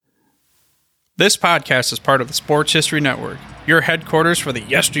This podcast is part of the Sports History Network, your headquarters for the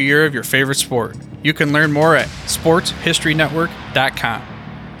yesteryear of your favorite sport. You can learn more at sportshistorynetwork.com.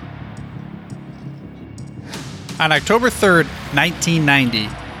 On October 3rd, 1990,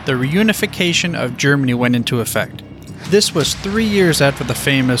 the reunification of Germany went into effect. This was 3 years after the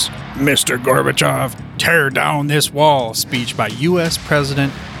famous "Mr. Gorbachev, tear down this wall" speech by U.S.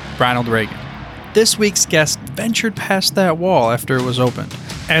 President Ronald Reagan. This week's guest ventured past that wall after it was opened,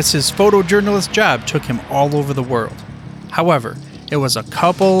 as his photojournalist job took him all over the world. However, it was a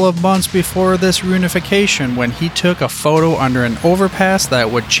couple of months before this reunification when he took a photo under an overpass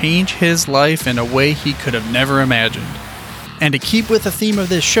that would change his life in a way he could have never imagined. And to keep with the theme of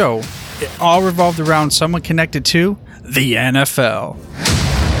this show, it all revolved around someone connected to the NFL.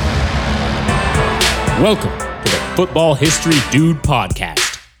 Welcome to the Football History Dude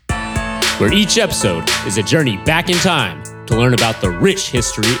Podcast, where each episode is a journey back in time to learn about the rich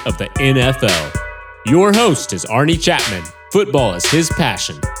history of the NFL. Your host is Arnie Chapman. Football is his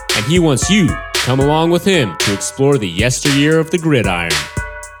passion, and he wants you to come along with him to explore the yesteryear of the gridiron.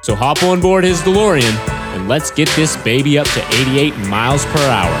 So hop on board his DeLorean, and let's get this baby up to 88 miles per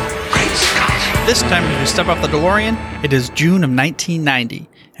hour. This time as we step off the DeLorean, it is June of 1990,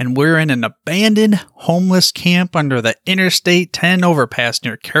 and we're in an abandoned homeless camp under the Interstate 10 overpass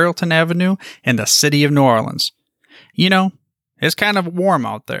near Carrollton Avenue in the city of New Orleans. You know, it's kind of warm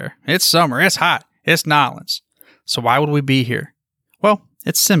out there. It's summer, it's hot, it's New Orleans. So why would we be here? Well,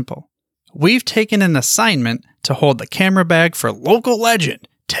 it's simple. We've taken an assignment to hold the camera bag for local legend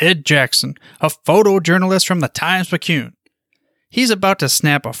Ted Jackson, a photojournalist from the Times-Picayune. He's about to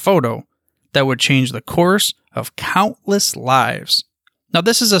snap a photo that would change the course of countless lives. Now,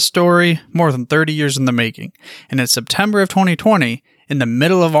 this is a story more than 30 years in the making, and in September of 2020, in the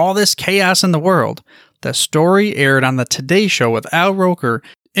middle of all this chaos in the world, the story aired on the Today Show with Al Roker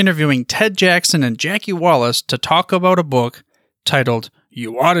interviewing Ted Jackson and Jackie Wallace to talk about a book titled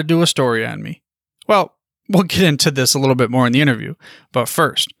 "You Ought to Do a Story on Me." Well, we'll get into this a little bit more in the interview, but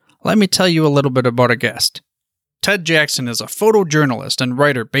first, let me tell you a little bit about our guest. Ted Jackson is a photojournalist and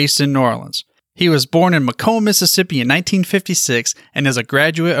writer based in New Orleans. He was born in Macomb, Mississippi in 1956 and is a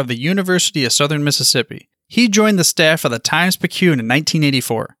graduate of the University of Southern Mississippi. He joined the staff of the Times-Picayune in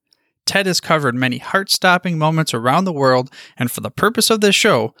 1984. Ted has covered many heart-stopping moments around the world, and for the purpose of this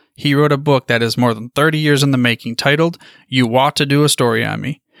show, he wrote a book that is more than 30 years in the making titled "You Ought to Do a Story on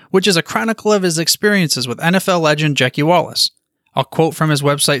Me," which is a chronicle of his experiences with NFL legend Jackie Wallace. A quote from his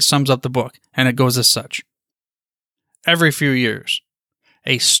website sums up the book, and it goes as such. Every few years,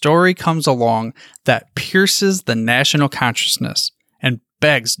 a story comes along that pierces the national consciousness and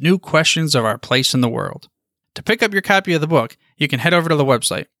begs new questions of our place in the world. To pick up your copy of the book, you can head over to the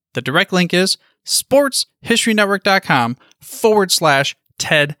website. The direct link is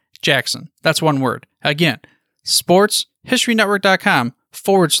sportshistorynetwork.com/Ted Jackson. That's one word. Again,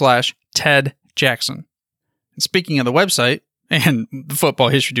 sportshistorynetwork.com/Ted Jackson. And speaking of the website and the Football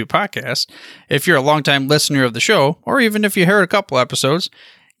History Dude podcast, if you're a longtime listener of the show, or even if you heard a couple episodes,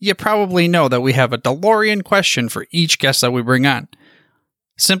 you probably know that we have a DeLorean question for each guest that we bring on.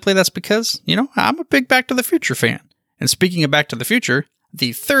 Simply that's because, I'm a big Back to the Future fan. And speaking of Back to the Future,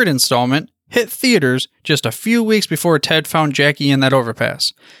 the third installment hit theaters just a few weeks before Ted found Jackie in that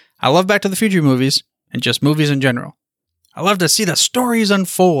overpass. I love Back to the Future movies, and just movies in general. I love to see the stories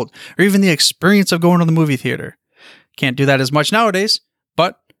unfold, or even the experience of going to the movie theater. Can't do that as much nowadays,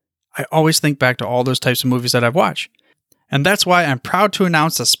 but I always think back to all those types of movies that I've watched. And that's why I'm proud to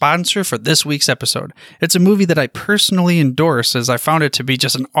announce the sponsor for this week's episode. It's a movie that I personally endorse, as I found it to be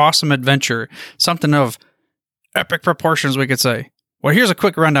just an awesome adventure, something of epic proportions, we could say. Well, here's a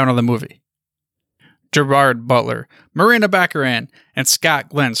quick rundown of the movie. Gerard Butler, Marina Baccarin, and Scott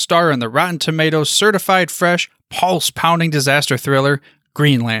Glenn star in the Rotten Tomatoes certified fresh, pulse-pounding disaster thriller,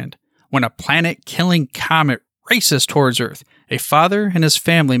 Greenland. When a planet-killing comet races towards Earth, a father and his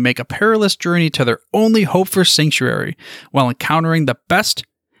family make a perilous journey to their only hope for sanctuary, while encountering the best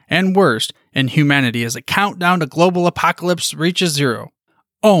and worst in humanity as the countdown to global apocalypse reaches zero.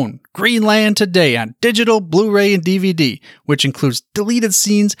 Own Greenland today on digital, Blu-ray, and DVD, which includes deleted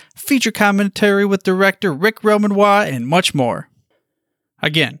scenes, feature commentary with director Rick Romanois, and much more.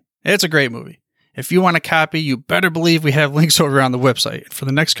 Again, it's a great movie. If you want a copy, you better believe we have links over on the website. For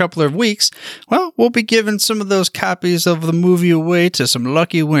the next couple of weeks, we'll be giving some of those copies of the movie away to some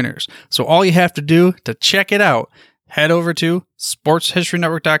lucky winners. So all you have to do to check it out, head over to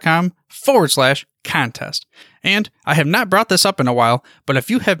sportshistorynetwork.com/contest. And I have not brought this up in a while, but if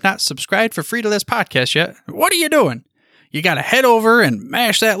you have not subscribed for free to this podcast yet, what are you doing? You got to head over and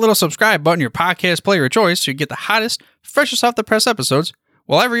mash that little subscribe button, your podcast player of choice, so you get the hottest, freshest off the press episodes,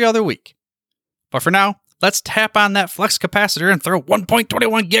 every other week. But for now, let's tap on that flex capacitor and throw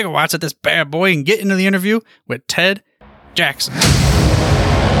 1.21 gigawatts at this bad boy and get into the interview with Ted Jackson. See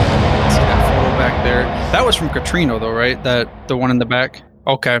that photo back there? That was from Katrina, though, right? The one in the back?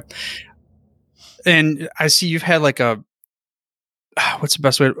 Okay. And I see you've had like what's the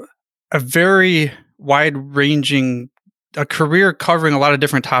best way? A very wide-ranging a career covering a lot of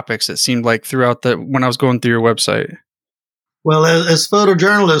different topics, it seemed like, throughout when I was going through your website. Well, as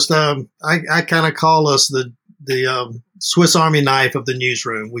photojournalists, I kind of call us the Swiss Army knife of the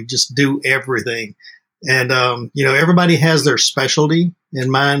newsroom. We just do everything. And, everybody has their specialty,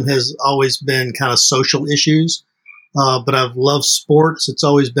 and mine has always been kind of social issues. But I've loved sports. It's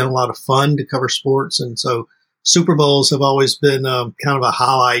always been a lot of fun to cover sports. And so Super Bowls have always been kind of a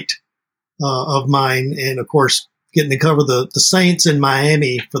highlight of mine. And of course, getting to cover the Saints in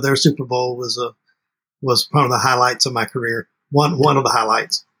Miami for their Super Bowl was one of the highlights of my career. One of the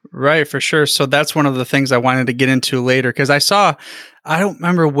highlights. Right, for sure. So that's one of the things I wanted to get into later, because I don't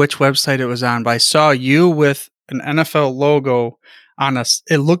remember which website it was on, but I saw you with an NFL logo on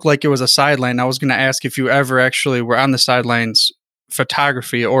it looked like it was a sideline. I was going to ask if you ever actually were on the sidelines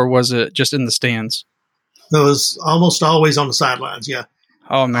photography, or was it just in the stands? It was almost always on the sidelines, yeah.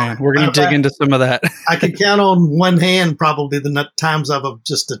 Oh, man, we're going to dig into some of that. I can count on one hand probably the times I've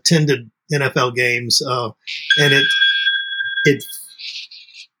just attended NFL games, and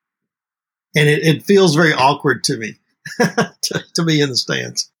it feels very awkward to me to be in the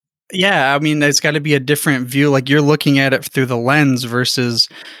stands. Yeah, I mean, it's got to be a different view. Like, you're looking at it through the lens versus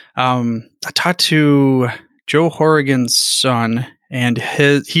I talked to Joe Horrigan's son, and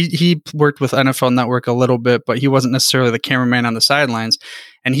he worked with NFL Network a little bit, but he wasn't necessarily the cameraman on the sidelines.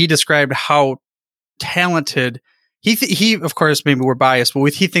 And he described how talented he of course, maybe we're biased,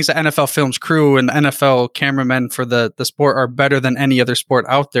 but he thinks the NFL Films crew and the NFL cameramen for the sport are better than any other sport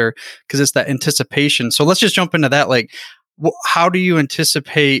out there, because it's that anticipation. So let's just jump into that. Like, how do you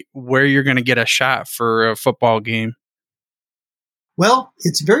anticipate where you're going to get a shot for a football game? Well,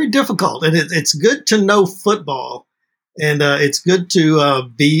 it's very difficult, and it's good to know football, and it's good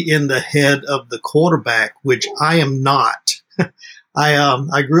to be in the head of the quarterback, which I am not.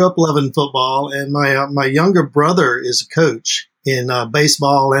 I grew up loving football, and my younger brother is a coach in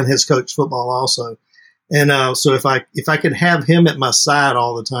baseball and has coached football also. And so if I could have him at my side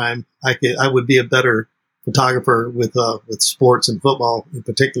all the time, I would be a better photographer with sports and football in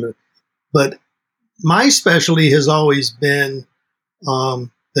particular. But my specialty has always been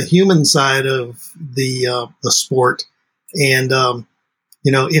the human side of the sport, and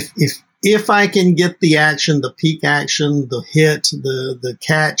if I can get the action, the peak action, the hit, the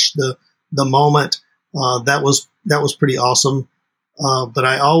catch, the moment, that was pretty awesome. But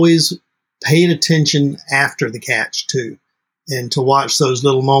I always paid attention after the catch too, and to watch those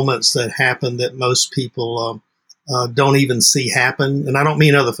little moments that happen that most people don't even see happen. And I don't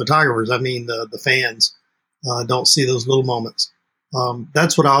mean other photographers; I mean the fans don't see those little moments.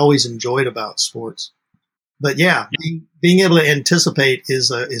 That's what I always enjoyed about sports. But yeah, being able to anticipate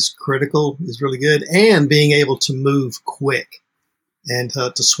is critical, is really good, and being able to move quick and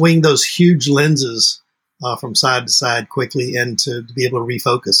to swing those huge lenses from side to side quickly, and to be able to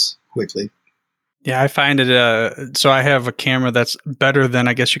refocus quickly. Yeah, I find it, so I have a camera that's better than,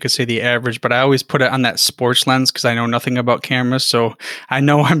 I guess you could say, the average, but I always put it on that sports lens because I know nothing about cameras. So I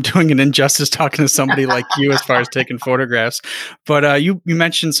know I'm doing an injustice talking to somebody like you as far as taking photographs. But you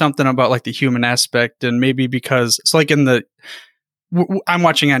mentioned something about like the human aspect, and maybe because it's like I'm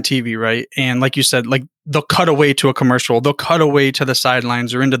watching on TV, right? And like you said, like they'll cut away to a commercial, they'll cut away to the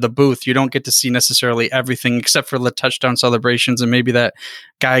sidelines or into the booth. You don't get to see necessarily everything except for the touchdown celebrations and maybe that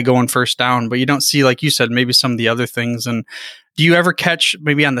guy going first down. But you don't see, like you said, maybe some of the other things. And do you ever catch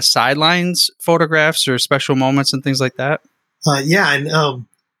maybe on the sidelines photographs or special moments and things like that? Yeah. And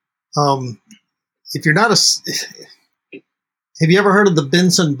if you're not have you ever heard of the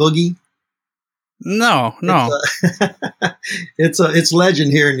Benson Boogie? No. It's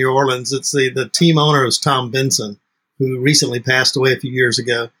legend here in New Orleans. It's the team owner is Tom Benson, who recently passed away a few years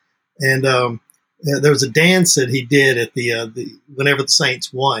ago. And there was a dance that he did at the whenever the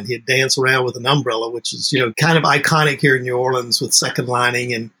Saints won. He'd dance around with an umbrella, which is kind of iconic here in New Orleans, with second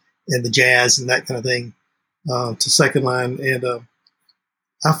lining and the jazz and that kind of thing to second line. And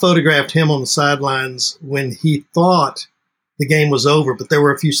I photographed him on the sidelines when he thought the game was over, but there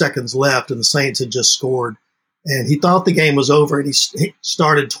were a few seconds left and the Saints had just scored, and he thought the game was over, and he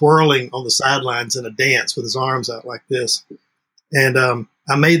started twirling on the sidelines in a dance with his arms out like this. And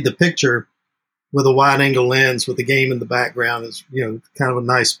I made the picture with a wide angle lens with the game in the background. Is kind of a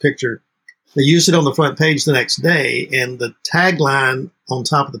nice picture. They used it on the front page the next day, and the tagline on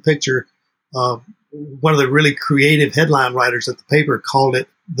top of the picture one of the really creative headline writers at the paper called it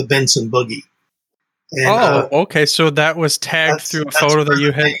the Benson Boogie. And, okay. So that was tagged through a photo that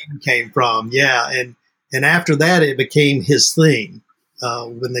you had. Name came from, yeah. And after that, it became his thing.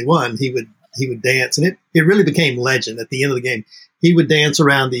 When they won, he would dance, and it really became legend. At the end of the game, he would dance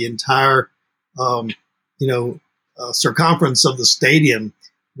around the entire, circumference of the stadium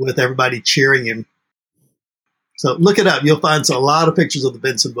with everybody cheering him. So look it up. You'll find a lot of pictures of the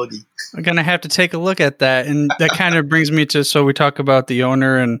Benson Boogie. I'm going to have to take a look at that. And that kind of brings me to, so we talk about the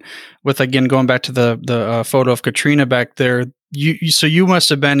owner, and with, again, going back to the photo of Katrina back there, so you must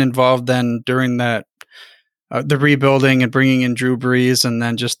have been involved then during that, the rebuilding and bringing in Drew Brees and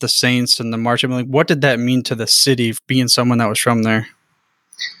then just the Saints and the march. I mean, like, what did that mean to the city, being someone that was from there?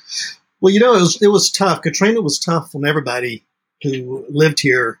 Well, it was tough. Katrina was tough on everybody who lived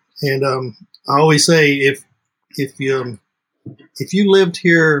here. And I always say, if you lived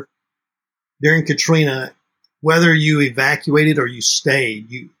here during Katrina, whether you evacuated or you stayed,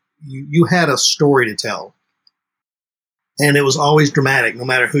 you had a story to tell, and it was always dramatic, no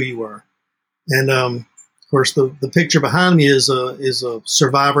matter who you were. And of course, the picture behind me is a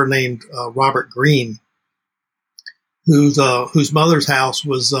survivor named Robert Green, whose mother's house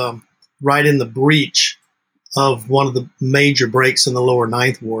was right in the breach of one of the major breaks in the lower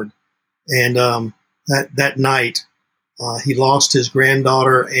Ninth Ward, and that night, he lost his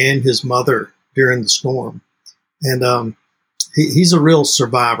granddaughter and his mother during the storm. And he's a real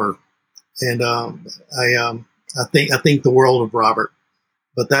survivor. And I think the world of Robert.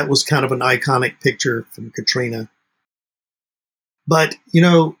 But that was kind of an iconic picture from Katrina. But,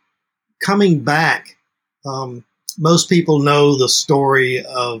 coming back, most people know the story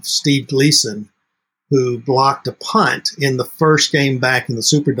of Steve Gleason, who blocked a punt in the first game back in the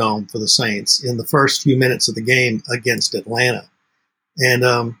Superdome for the Saints in the first few minutes of the game against Atlanta.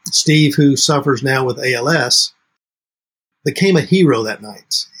 And Steve, who suffers now with ALS, became a hero that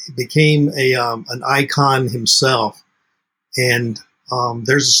night. He became an icon himself. And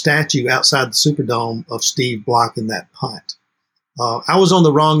there's a statue outside the Superdome of Steve blocking that punt. I was on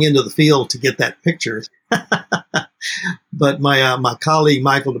the wrong end of the field to get that picture. But my colleague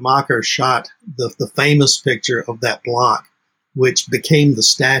Michael DeMacher shot the famous picture of that block, which became the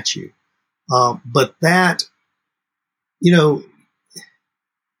statue. But that,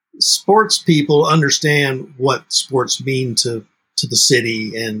 sports people understand what sports mean to the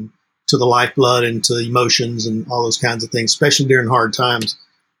city and to the lifeblood and to emotions and all those kinds of things, especially during hard times.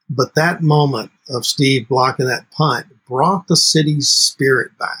 But that moment of Steve blocking that punt brought the city's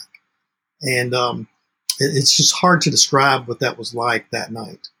spirit back. And it's just hard to describe what that was like that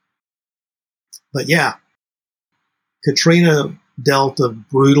night. But yeah, Katrina dealt a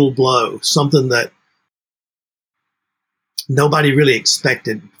brutal blow, something that nobody really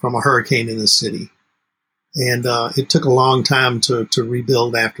expected from a hurricane in the city. And it took a long time to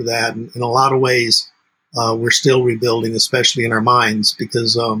rebuild after that. And in a lot of ways, we're still rebuilding, especially in our minds,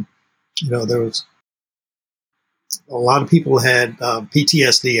 because, there was a lot of people had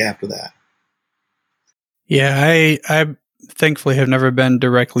PTSD after that. Yeah, I thankfully have never been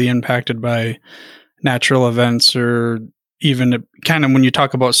directly impacted by natural events, or even kind of when you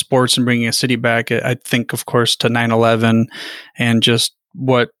talk about sports and bringing a city back, I think, of course, to 9/11 and just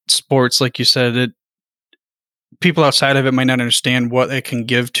what sports, like you said, people outside of it might not understand what it can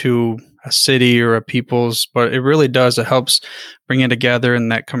give to a city or a people's, but it really does. It helps bring it together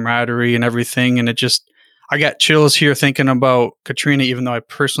and that camaraderie and everything. And I got chills here thinking about Katrina, even though I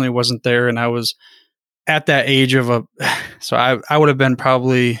personally wasn't there, and I was at that age of so I would have been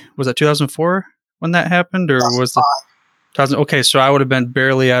probably, was it 2004 when that happened, or was it 2000? Okay. So I would have been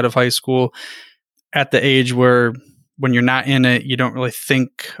barely out of high school, at the age where when you're not in it, you don't really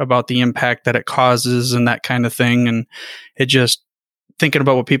think about the impact that it causes and that kind of thing. And it just thinking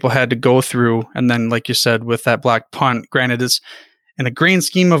about what people had to go through. And then, like you said, with that black punt, granted, it's in the grand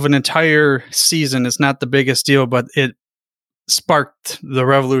scheme of an entire season, it's not the biggest deal, but it sparked the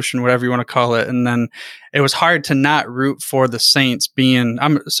revolution, whatever you want to call it. And then it was hard to not root for the Saints, I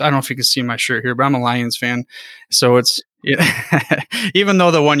don't know if you can see my shirt here, but I'm a Lions fan. So it's, even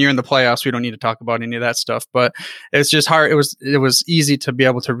though the 1 year in the playoffs, we don't need to talk about any of that stuff, but it's just hard. It was easy to be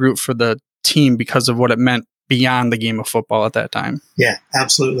able to root for the team because of what it meant beyond the game of football at that time. Yeah,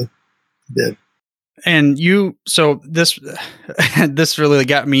 absolutely. It did. And so this really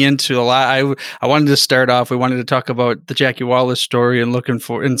got me into a lot. I wanted to start off, we wanted to talk about the Jackie Wallace story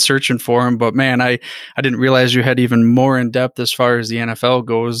and searching for him, but man, I didn't realize you had even more in depth as far as the NFL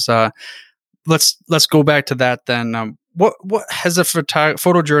goes. Let's go back to that then. What has a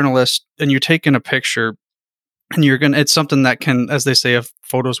photojournalist, and you're taking a picture, and it's something that can, as they say, a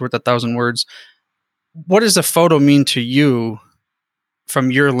photo's worth 1,000 words. What does a photo mean to you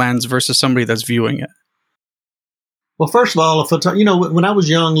from your lens versus somebody that's viewing it? Well, first of all, when I was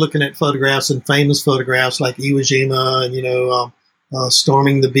young, looking at photographs and famous photographs like Iwo Jima and,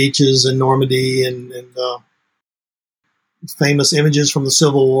 storming the beaches in Normandy and famous images from the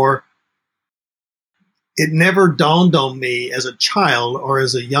Civil War, it never dawned on me as a child or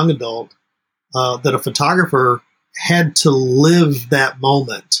as a young adult that a photographer had to live that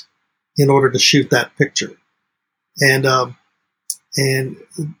moment in order to shoot that picture. And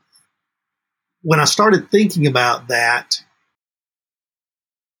when I started thinking about that,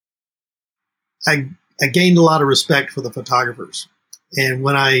 I gained a lot of respect for the photographers. And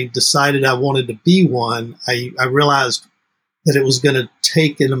when I decided I wanted to be one, I realized that it was going to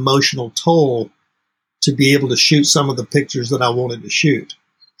take an emotional toll to be able to shoot some of the pictures that I wanted to shoot.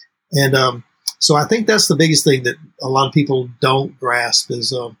 And so I think that's the biggest thing that a lot of people don't grasp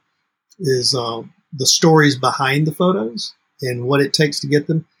is the stories behind the photos and what it takes to get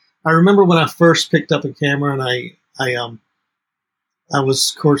them. I remember when I first picked up a camera, and I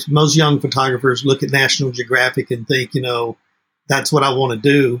was, of course, most young photographers look at National Geographic and think, that's what I want to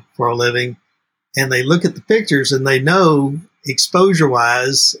do for a living. And they look at the pictures and they know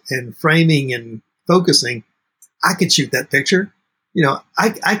exposure-wise and framing and focusing, I could shoot that picture.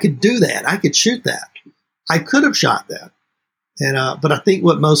 I could do that. I could shoot that. I could have shot that. But I think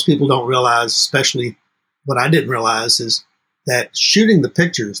what most people don't realize, especially what I didn't realize, is that shooting the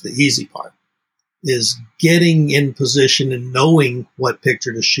picture is the easy part. Is getting in position and knowing what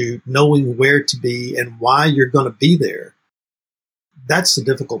picture to shoot, knowing where to be and why you're going to be there. That's the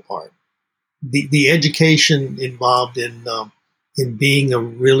difficult part. The education involved in being a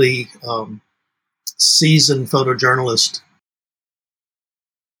really seasoned photojournalist,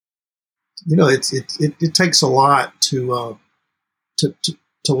 it takes a lot to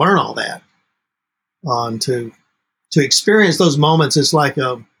learn all that, to experience those moments. It's like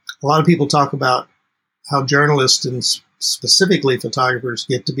a lot of people talk about how journalists and specifically photographers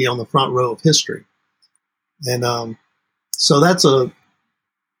get to be on the front row of history. And so that's a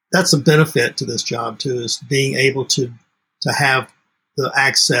benefit to this job too, is being able to have the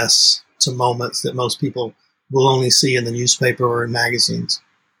access to moments that most people will only see in the newspaper or in magazines.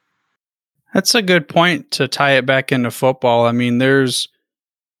 That's a good point to tie it back into football. I mean, there's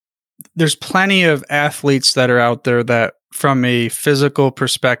plenty of athletes that are out there that from a physical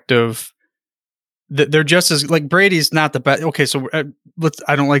perspective, they're just as, like, Brady's not the best. Okay, so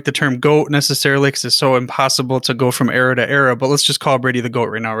I don't like the term GOAT necessarily because it's so impossible to go from era to era, but let's just call Brady the GOAT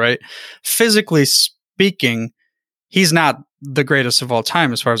right now, right? Physically speaking, he's not the greatest of all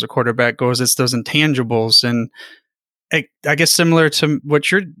time as far as a quarterback goes. It's those intangibles. And I guess similar to what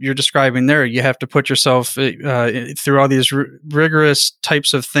you're describing there, you have to put yourself through all these rigorous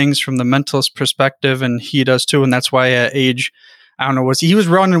types of things from the mentalist perspective, and he does too. And that's why at age, I don't know, he was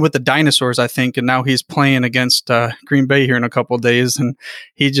running with the dinosaurs, I think, and now he's playing against Green Bay here in a couple of days, and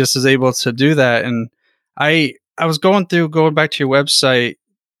he just is able to do that. And I was going back to your website,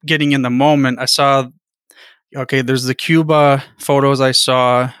 getting in the moment. I saw, okay, there's the Cuba photos I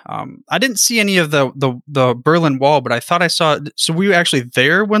saw. I didn't see any of the Berlin Wall, but I thought I saw. So were you actually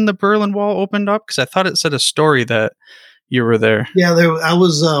there when the Berlin Wall opened up? Because I thought it said a story that you were there. Yeah, I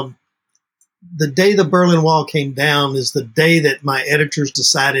was. The day the Berlin Wall came down is the day that my editors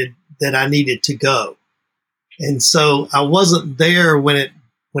decided that I needed to go, and so I wasn't there when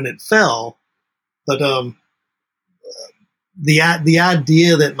it fell. But the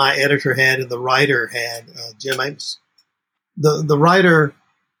idea that my editor had and the writer had, Jim Amos, the writer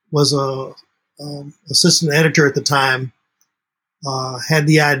was a assistant editor at the time, had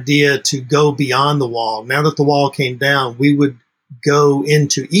the idea to go beyond the wall. Now that the wall came down, we would go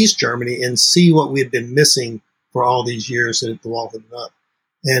into East Germany and see what we had been missing for all these years that the wall had been up.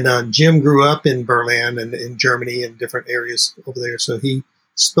 And Jim grew up in Berlin and in Germany and different areas over there, so he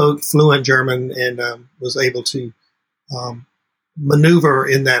spoke fluent German and was able to maneuver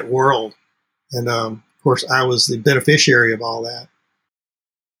in that world. And of course, I was the beneficiary of all that.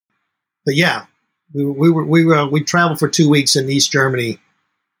 But yeah, we traveled for 2 weeks in East Germany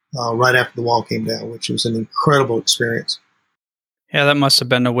right after the wall came down, which was an incredible experience. Yeah, that must have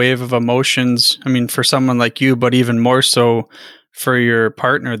been a wave of emotions. I mean, for someone like you, but even more so for your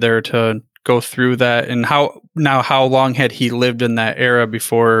partner there to go through that. And how long had he lived in that era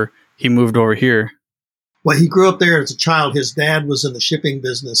before he moved over here? Well, he grew up there as a child. His dad was in the shipping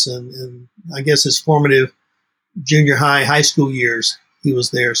business, and I guess his formative junior high school years, he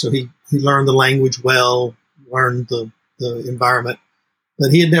was there. So he learned the language well, learned the environment.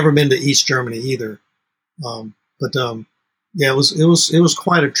 But he had never been to East Germany either. But yeah, it was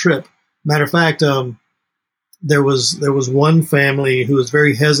quite a trip. Matter of fact, there was one family who was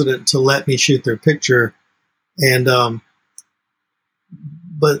very hesitant to let me shoot their picture, and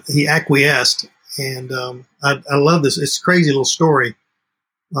but he acquiesced, and I love this. It's a crazy little story.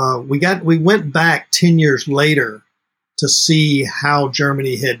 We went back 10 years later to see how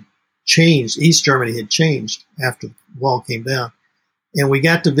Germany had changed. East Germany had changed after the wall came down, and we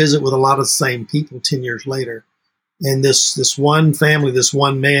got to visit with a lot of the same people 10 years later. And this one family, this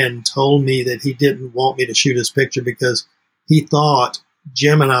one man told me that he didn't want me to shoot his picture because he thought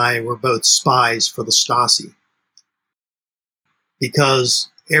Jim and I were both spies for the Stasi. Because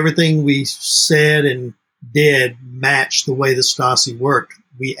everything we said and did matched the way the Stasi worked.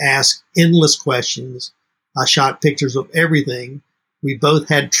 We asked endless questions. I shot pictures of everything. We both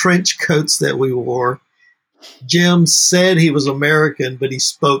had trench coats that we wore. Jim said he was American, but he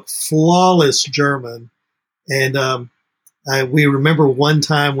spoke flawless German. And we remember one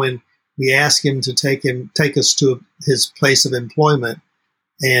time when we asked him to take us to his place of employment,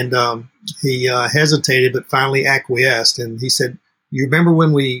 and he hesitated, but finally acquiesced. And he said, "You remember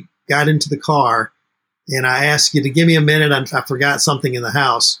when we got into the car, and I asked you to give me a minute? I forgot something in the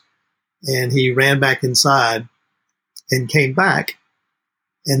house." And he ran back inside and came back,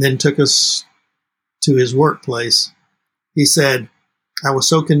 and then took us to his workplace. He said, "I was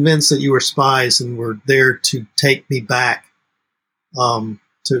so convinced that you were spies and were there to take me back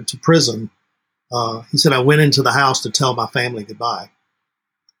to prison." He said, "I went into the house to tell my family goodbye."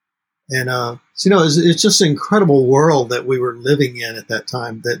 And, it's just an incredible world that we were living in at that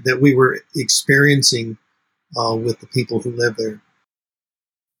time, that we were experiencing with the people who lived there.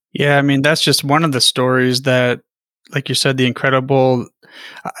 Yeah, I mean, that's just one of the stories that, like you said, the incredible.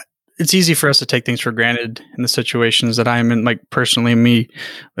 It's easy for us to take things for granted in the situations that I'm in, like personally me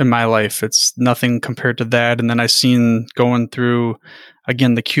in my life. It's nothing compared to that. And then I seen going through,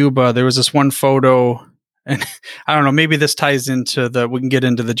 again, the Cuba, there was this one photo, and I don't know, maybe this ties into we can get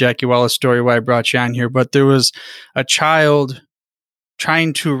into the Jackie Wallace story why I brought you on here, but there was a child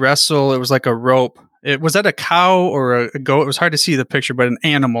trying to wrestle. It was like a rope. Was that a cow or a goat? It was hard to see the picture, but an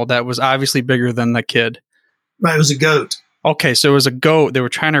animal that was obviously bigger than the kid. Right, it was a goat. Okay, so it was a goat. They were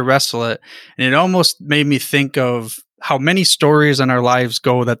trying to wrestle it. And it almost made me think of how many stories in our lives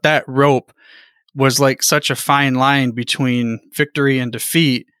go that rope was like such a fine line between victory and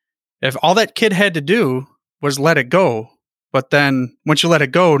defeat. If all that kid had to do was let it go, but then once you let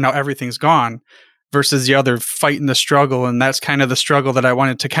it go, now everything's gone, versus the other fighting the struggle. And that's kind of the struggle that I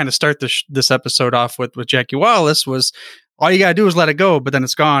wanted to kind of start this episode off with Jackie Wallace was, all you got to do is let it go, but then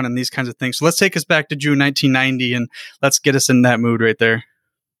it's gone, and these kinds of things. So let's take us back to June 1990, and let's get us in that mood right there.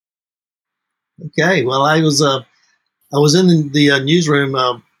 Okay. Well, I was in the newsroom.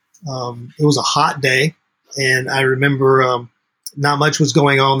 It was a hot day, and I remember not much was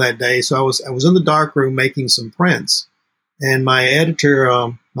going on that day. So I was in the dark room making some prints, and my editor,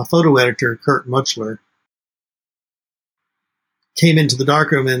 my photo editor, Kurt Muchler, came into the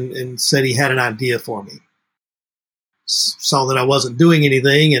dark room and said he had an idea for me. Saw that I wasn't doing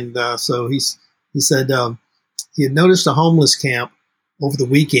anything, and so he said he had noticed a homeless camp over the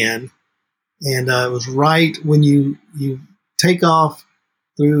weekend, and it was right when you take off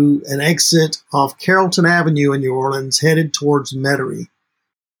through an exit off Carrollton Avenue in New Orleans, headed towards Metairie.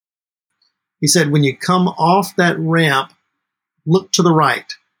 He said, when you come off that ramp, look to the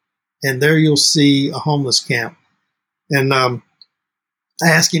right, and there you'll see a homeless camp. And I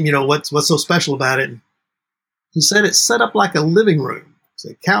asked him, what's so special about it? And he said it's set up like a living room.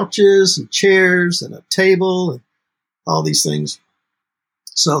 So couches and chairs and a table and all these things.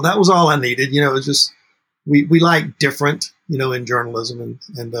 So that was all I needed. It was just, we like different, in journalism.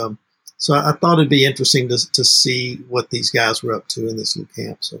 And so I thought it'd be interesting to see what these guys were up to in this little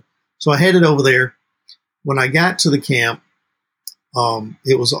camp. So I headed over there. When I got to the camp,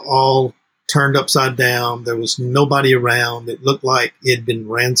 it was all turned upside down. There was nobody around. It looked like it had been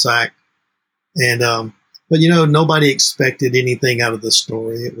ransacked. And, but, nobody expected anything out of the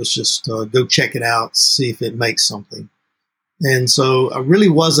story. It was just go check it out, see if it makes something. And so I really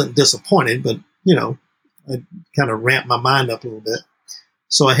wasn't disappointed, but, I kind of ramped my mind up a little bit.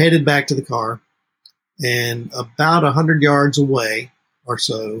 So I headed back to the car, and about 100 yards away or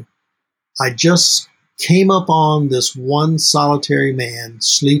so, I just came up on this one solitary man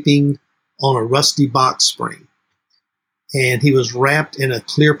sleeping on a rusty box spring. And he was wrapped in a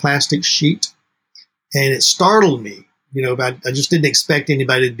clear plastic sheet. And it startled me, I just didn't expect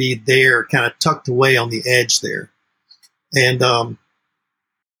anybody to be there, kind of tucked away on the edge there. And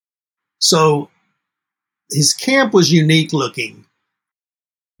so his camp was unique looking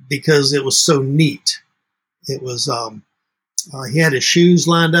because it was so neat. It was he had his shoes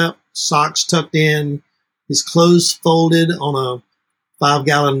lined up, socks tucked in, his clothes folded on a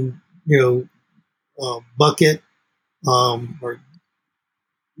 5-gallon bucket or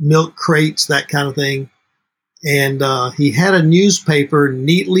milk crates, that kind of thing. And he had a newspaper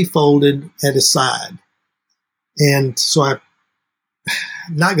neatly folded at his side. And so I'm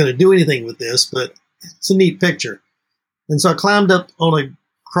not going to do anything with this, but it's a neat picture. And so I climbed up on a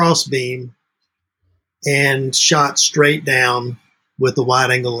crossbeam and shot straight down with the wide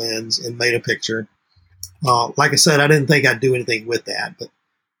angle lens and made a picture. Like I said, I didn't think I'd do anything with that,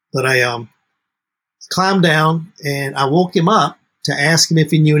 but I climbed down and I woke him up to ask him if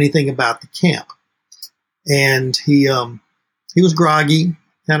he knew anything about the camp. And he was groggy,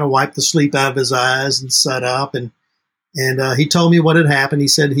 kind of wiped the sleep out of his eyes and sat up and he told me what had happened. He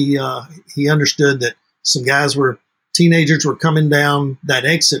said he understood that some teenagers were coming down that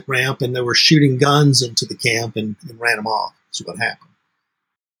exit ramp and they were shooting guns into the camp and ran them off. That's what happened.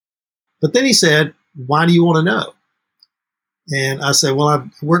 But then he said, "Why do you want to know?" And I said, "Well, I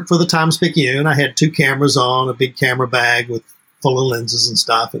worked for the Times-Picayune. I had 2 cameras on, a big camera bag full of lenses and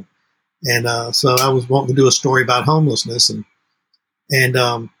stuff. And so I was wanting to do a story about homelessness. And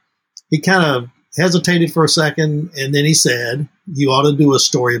he kind of hesitated for a second. And then he said, "You ought to do a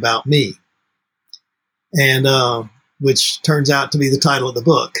story about me." And which turns out to be the title of the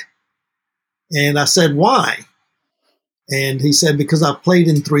book. And I said, "Why?" And he said, "Because I played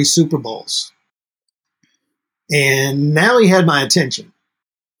in 3 Super Bowls." And now he had my attention.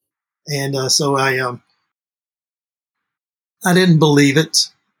 And so I didn't believe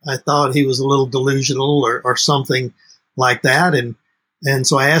it. I thought he was a little delusional or something like that. And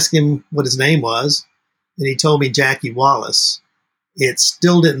so I asked him what his name was. And he told me Jackie Wallace. It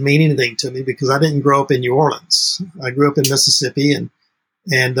still didn't mean anything to me because I didn't grow up in New Orleans. I grew up in Mississippi, and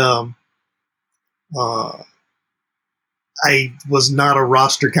I was not a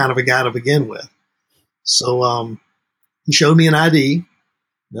roster kind of a guy to begin with. So he showed me an ID.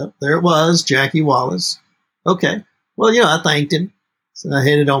 Yep, there it was, Jackie Wallace. Okay. Well, I thanked him. So I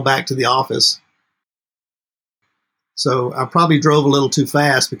headed on back to the office. So I probably drove a little too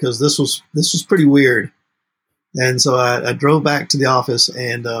fast because this was pretty weird. And so I drove back to the office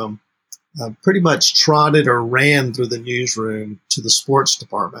and I pretty much trotted or ran through the newsroom to the sports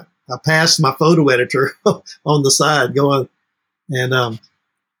department. I passed my photo editor on the side going and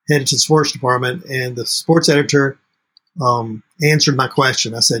headed to the sports department. And the sports editor answered my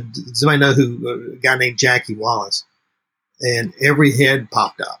question. I said, "Does anybody know a guy named Jackie Wallace?" And every head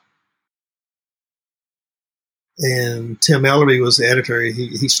popped up. And Tim Ellerby was the editor.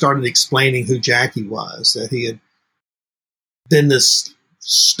 He started explaining who Jackie was, that he had been this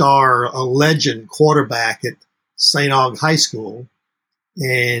star, a legend quarterback at St. Aug High School.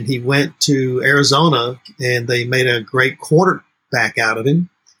 And he went to Arizona and they made a great quarterback out of him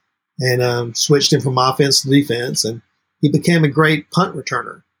and switched him from offense to defense. And he became a great punt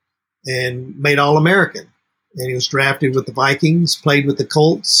returner and made All-American. And he was drafted with the Vikings, played with the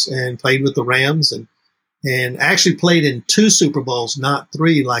Colts, and played with the Rams, and actually played in 2 Super Bowls, not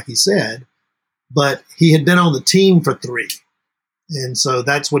 3, like he said. But he had been on the team for 3. And so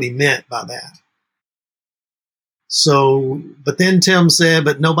that's what he meant by that. So, but then Tim said,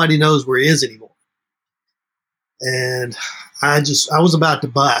 "But nobody knows where he is anymore." And I was about to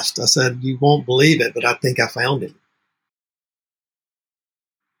bust. I said, "You won't believe it, but I think I found him."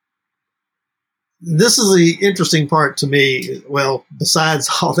 This is the interesting part to me. Well, besides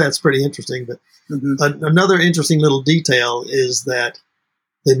all that's pretty interesting, but another interesting little detail is that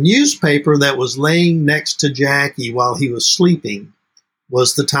the newspaper that was laying next to Jackie while he was sleeping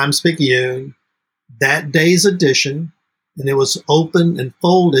was the Times-Picayune, that day's edition, and it was open and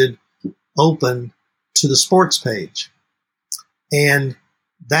folded open to the sports page. And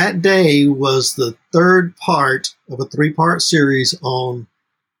that day was the 3rd part of a 3-part series on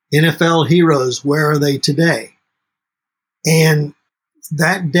NFL heroes, where are they today? And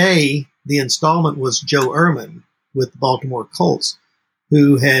that day, the installment was Joe Ehrmann with the Baltimore Colts,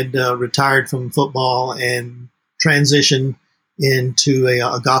 who had retired from football and transitioned into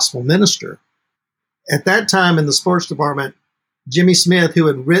a gospel minister. At that time in the sports department, Jimmy Smith, who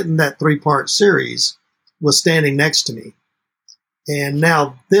had written that 3-part series, was standing next to me. And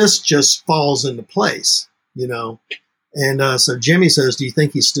now this just falls into place, And so Jimmy says, "Do you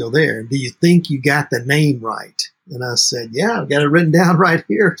think he's still there? Do you think you got the name right?" And I said, "Yeah, I've got it written down right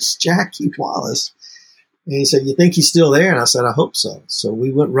here. It's Jackie Wallace." And he said, "You think he's still there?" And I said, "I hope so." So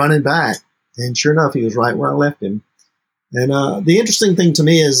we went running back. And sure enough, he was right where I left him. And the interesting thing to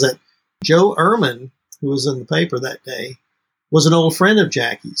me is that Joe Ehrmann, who was in the paper that day, was an old friend of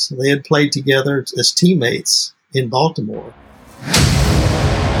Jackie's. They had played together as teammates in Baltimore.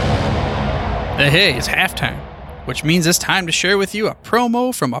 Hey, it's halftime, which means it's time to share with you a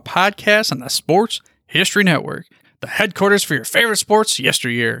promo from a podcast on the Sports History Network, the headquarters for your favorite sports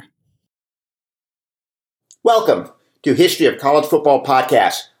yesteryear. Welcome to History of College Football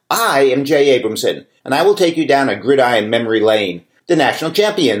Podcast. I am Jay Abramson, and I will take you down a gridiron memory lane. The national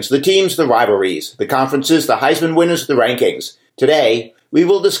champions, the teams, the rivalries, the conferences, the Heisman winners, the rankings. Today, we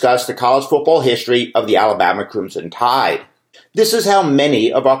will discuss the college football history of the Alabama Crimson Tide. This is how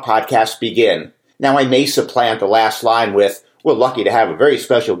many of our podcasts begin. Now, I may supplant the last line with, we're lucky to have a very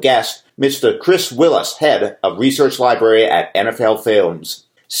special guest, Mr. Chris Willis, head of research library at NFL Films.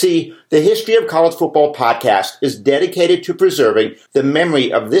 See, the History of College Football podcast is dedicated to preserving the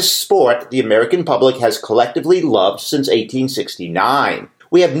memory of this sport the American public has collectively loved since 1869.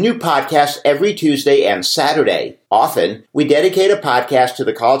 We have new podcasts every Tuesday and Saturday. Often, we dedicate a podcast to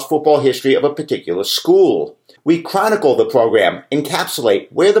the college football history of a particular school. We chronicle the program,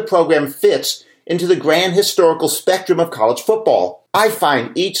 encapsulate where the program fits into the grand historical spectrum of college football. I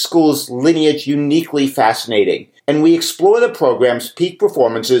find each school's lineage uniquely fascinating, and we explore the program's peak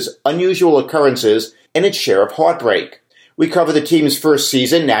performances, unusual occurrences, and its share of heartbreak. We cover the team's first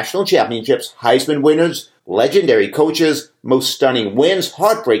season, national championships, Heisman winners, legendary coaches, most stunning wins,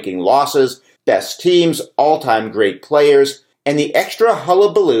 heartbreaking losses, best teams, all-time great players, and the extra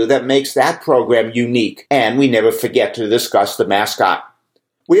hullabaloo that makes that program unique. And we never forget to discuss the mascot.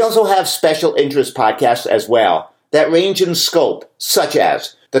 We also have special interest podcasts as well that range in scope, such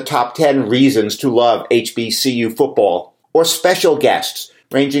as the top 10 reasons to love HBCU football, or special guests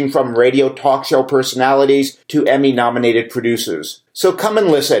ranging from radio talk show personalities to Emmy-nominated producers. So come and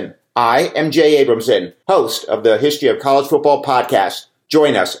listen. I am Jay Abramson, host of the History of College Football podcast.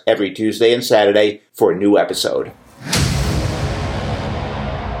 Join us every Tuesday and Saturday for a new episode.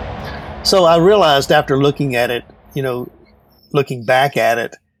 So I realized after looking at it, looking back at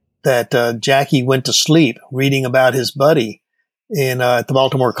it, that Jackie went to sleep reading about his buddy at the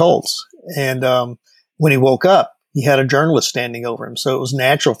Baltimore Colts. And when he woke up, he had a journalist standing over him. So it was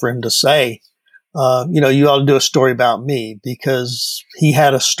natural for him to say, you ought to do a story about me, because he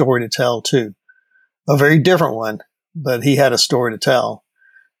had a story to tell too. A very different one, but he had a story to tell.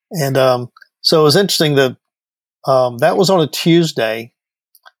 And so it was interesting that that was on a Tuesday.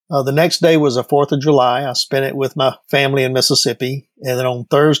 The next day was the 4th of July. I spent it with my family in Mississippi. And then on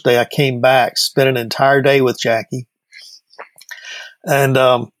Thursday, I came back, spent an entire day with Jackie, and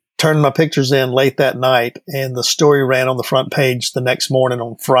turned my pictures in late that night. And the story ran on the front page the next morning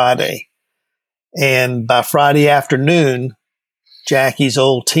on Friday. And by Friday afternoon, Jackie's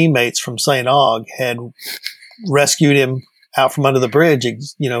old teammates from St. Aug had rescued him out from under the bridge,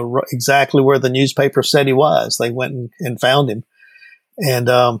 exactly where the newspaper said he was. They went and found him. And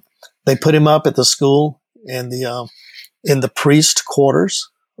they put him up at the school in the priest quarters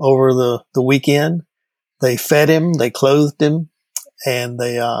over the weekend. They fed him, they clothed him, and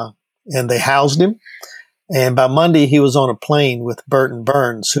they housed him. And by Monday, he was on a plane with Burton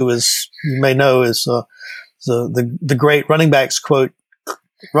Burns, who is, you may know, is the great running backs coach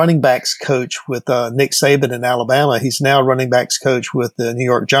with Nick Saban in Alabama. He's now running backs coach with the New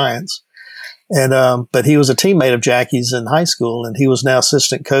York Giants. And, but he was a teammate of Jackie's in high school, and he was now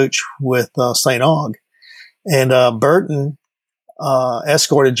assistant coach with St. Aug. And Burton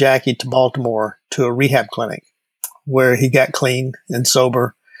escorted Jackie to Baltimore to a rehab clinic where he got clean and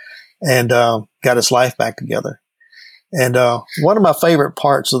sober and got his life back together. And one of my favorite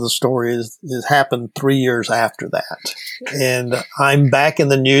parts of the story is happened 3 years after that. And I'm back in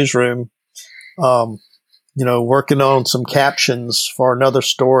the newsroom, working on some captions for another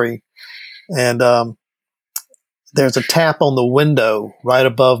story. And there's a tap on the window right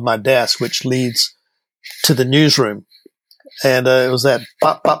above my desk, which leads to the newsroom. And it was that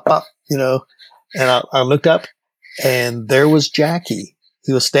pop, pop, pop, and I looked up, and there was Jackie.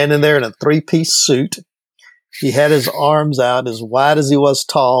 He was standing there in a 3-piece suit. He had his arms out as wide as he was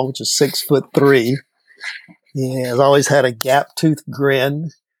tall, which is 6'3". He has always had a gap-toothed grin,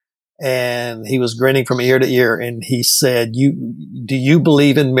 and he was grinning from ear to ear. And he said, do you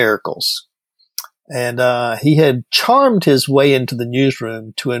believe in miracles? And he had charmed his way into the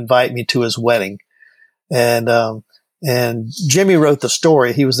newsroom to invite me to his wedding. And Jimmy wrote the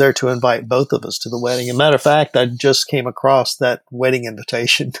story. He was there to invite both of us to the wedding. As a matter of fact, I just came across that wedding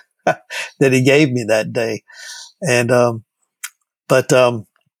invitation that he gave me that day. And but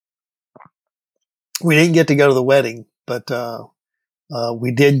we didn't get to go to the wedding, but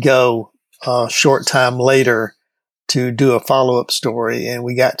we did go a short time later to do a follow-up story, and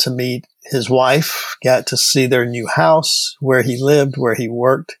we got to meet his wife, got to see their new house, where he lived, where he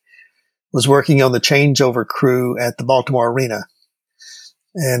worked, was working on the changeover crew at the Baltimore Arena.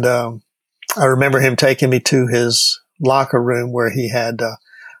 And I remember him taking me to his locker room where he had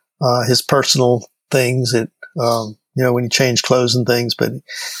his personal things that, when you change clothes and things. But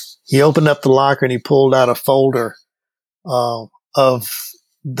he opened up the locker and he pulled out a folder of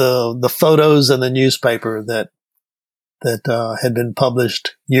the photos in the newspaper that had been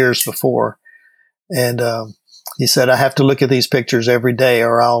published years before. And he said, I have to look at these pictures every day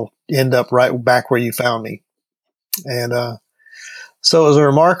or I'll end up right back where you found me. And so it was a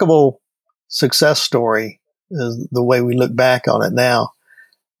remarkable success story, is the way we look back on it now,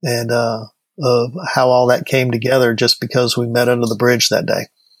 and of how all that came together just because we met under the bridge that day.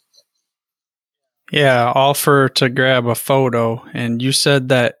 Yeah, offer to grab a photo, and you said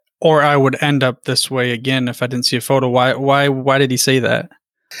that, or I would end up this way again if I didn't see a photo. Why did he say that?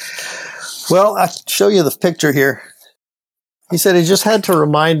 Well, I'll show you the picture here. He said he just had to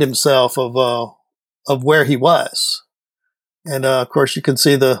remind himself of where he was. And, of course, you can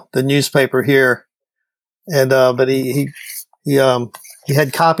see the newspaper here. And, but he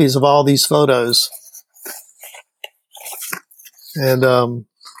had copies of all these photos. And,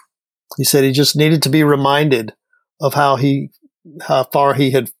 he said he just needed to be reminded of how far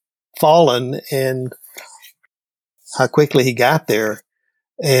he had fallen and how quickly he got there.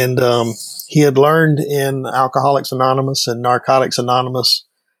 And, he had learned in Alcoholics Anonymous and Narcotics Anonymous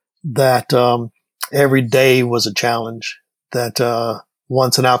that, every day was a challenge. That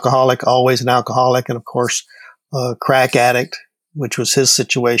once an alcoholic, always an alcoholic, and of course, a crack addict, which was his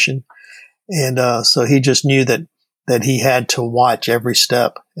situation. And so he just knew that he had to watch every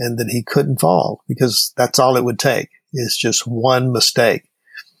step and that he couldn't fall, because that's all it would take, is just one mistake.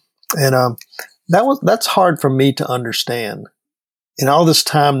 And that's hard for me to understand. In all this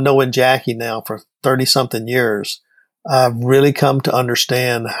time knowing Jackie now for 30-something years, I've really come to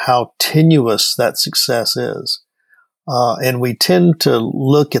understand how tenuous that success is. And we tend to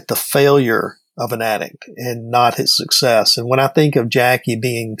look at the failure of an addict and not his success. And when I think of Jackie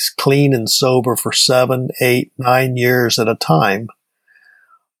being clean and sober for 7, 8, 9 years at a time,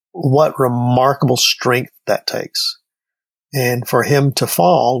 what remarkable strength that takes. And for him to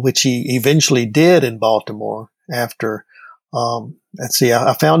fall, which he eventually did in Baltimore after,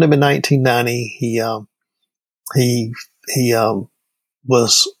 I found him in 1990. He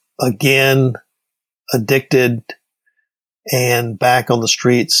was again addicted and back on the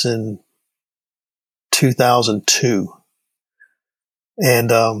streets in 2002.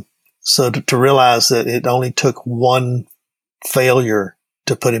 And so to realize that it only took one failure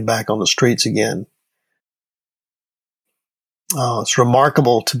to put him back on the streets again. It's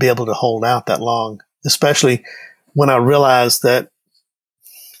remarkable to be able to hold out that long, especially when I realized that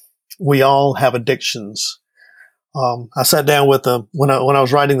we all have addictions. I sat down with when I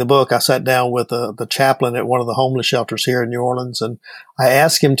was writing the book, I sat down with the chaplain at one of the homeless shelters here in New Orleans, and I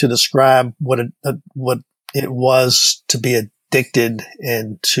asked him to describe what it was to be addicted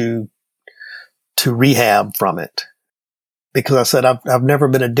and to rehab from it. Because I said, I've never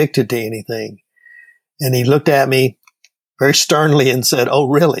been addicted to anything. And he looked at me very sternly and said, "Oh,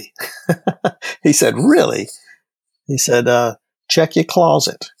 really?" He said, "Really?" He said, "Check your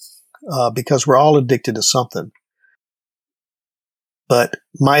closet, because we're all addicted to something. But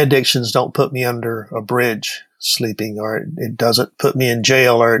my addictions don't put me under a bridge sleeping, or it doesn't put me in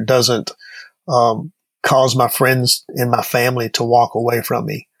jail, or it doesn't cause my friends and my family to walk away from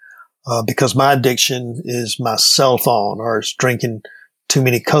me. Because my addiction is my cell phone, or it's drinking too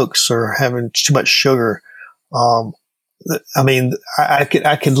many Cokes, or having too much sugar." I mean, I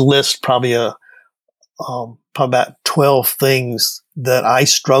could list probably about 12 things that I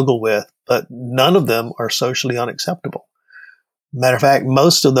struggle with, but none of them are socially unacceptable. Matter of fact,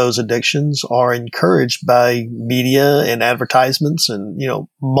 most of those addictions are encouraged by media and advertisements and,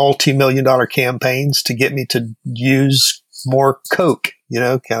 multi-million-dollar campaigns to get me to use more Coke,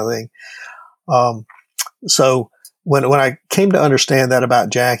 kind of thing. So when I came to understand that about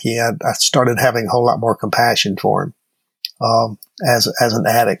Jackie, I started having a whole lot more compassion for him. As an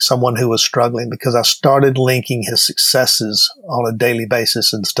addict, someone who was struggling, because I started linking his successes on a daily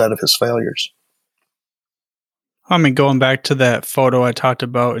basis instead of his failures. I mean, going back to that photo I talked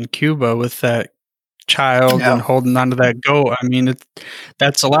about in Cuba with that child and holding onto that goat. I mean,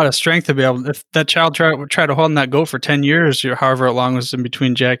 that's a lot of strength to be able. If that child tried to hold on that goat for 10 years, or however long was in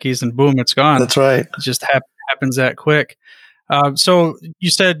between Jackie's, and boom, it's gone. That's right. It just happens that quick. So you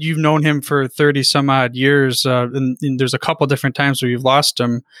said you've known him for 30 some odd years, and there's a couple different times where you've lost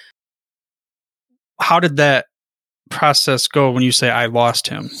him. How did that process go when you say I lost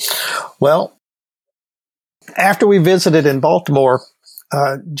him? Well, after we visited in Baltimore,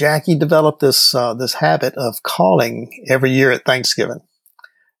 Jackie developed this habit of calling every year at Thanksgiving.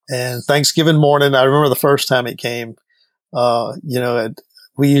 And Thanksgiving morning, I remember the first time it came.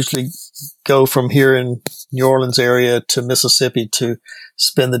 We usually go from here in New Orleans area to Mississippi to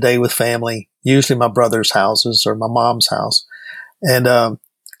spend the day with family, usually my brother's houses or my mom's house. And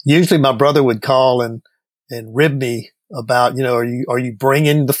usually my brother would call and rib me about, are you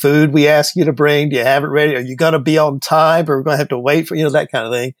bringing the food we asked you to bring? Do you have it ready? Are you going to be on time, or we're going to have to wait for, that kind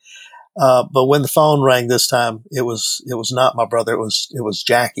of thing. But when the phone rang this time, it was not my brother. It was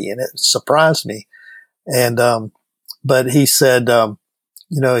Jackie, and it surprised me. And, but he said,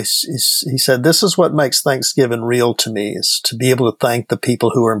 he said, this is what makes Thanksgiving real to me, is to be able to thank the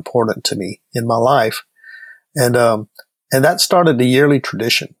people who are important to me in my life. And that started a yearly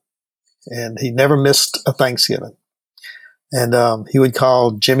tradition, and he never missed a Thanksgiving. And, he would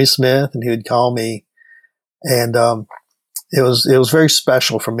call Jimmy Smith and he would call me. And, it was very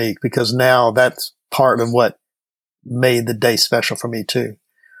special for me, because now that's part of what made the day special for me too.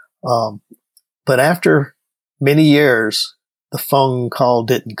 But after many years, the phone call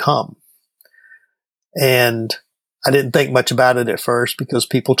didn't come. And I didn't think much about it at first, because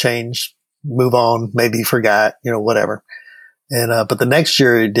people change, move on, maybe he forgot, whatever. And, but the next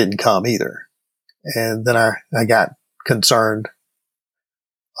year it didn't come either. And then I got concerned.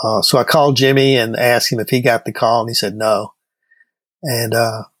 So I called Jimmy and asked him if he got the call, and he said no. And,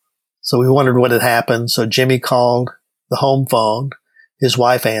 so we wondered what had happened. So Jimmy called the home phone. His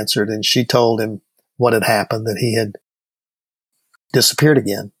wife answered, and she told him what had happened, that he had disappeared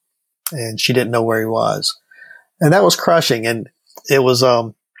again, and she didn't know where he was. And that was crushing. And it was,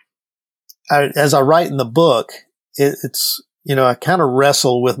 as I write in the book, it's, I kind of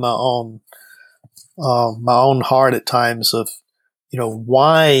wrestle with my own heart at times of,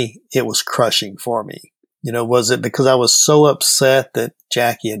 why it was crushing for me. Was it because I was so upset that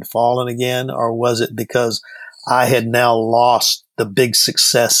Jackie had fallen again, or was it because I had now lost the big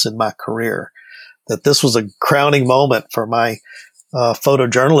success in my career? That this was a crowning moment for my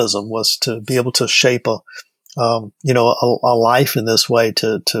photojournalism, was to be able to shape a life in this way,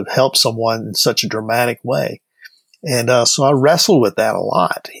 to help someone in such a dramatic way. And so I wrestled with that a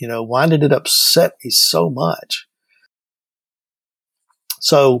lot. Why did it upset me so much?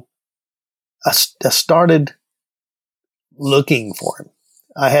 So I started looking for him.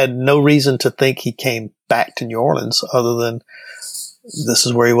 I had no reason to think he came back to New Orleans, other than this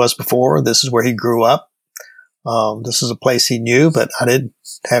is where he was before. This is where he grew up. This is a place he knew, but I didn't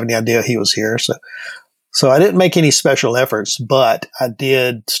have any idea he was here. So I didn't make any special efforts, but I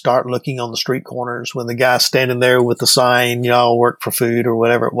did start looking on the street corners when the guy's standing there with the sign, I'll work for food, or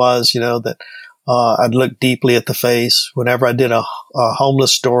whatever it was, that I'd look deeply at the face. Whenever I did a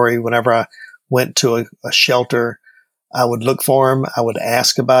homeless story, whenever I went to a shelter, I would look for him. I would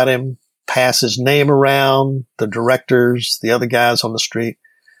ask about him, pass his name around, the directors, the other guys on the street.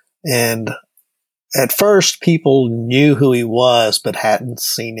 And at first, people knew who he was, but hadn't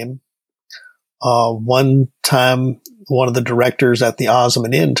seen him. One time, one of the directors at the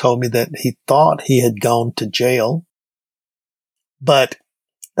Osmond Inn told me that he thought he had gone to jail, but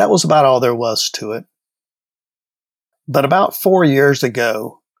that was about all there was to it. But about 4 years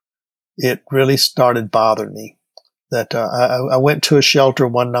ago, it really started bothering me that I went to a shelter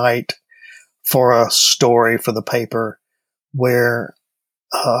one night for a story for the paper, where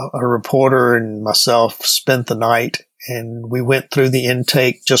a reporter and myself spent the night, and we went through the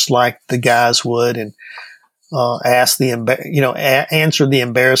intake just like the guys would, and asked answered the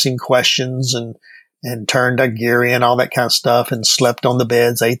embarrassing questions, and turned our gear in, all that kind of stuff, and slept on the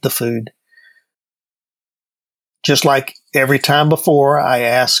beds, ate the food. Just like every time before, I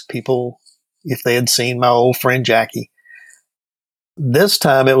asked people if they had seen my old friend Jackie. This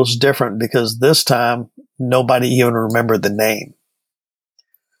time it was different, because this time nobody even remembered the name.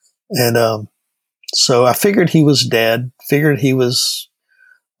 And so I figured he was dead, figured he was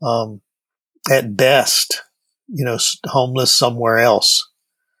at best, homeless somewhere else.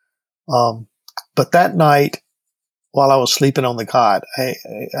 But that night, while I was sleeping on the cot,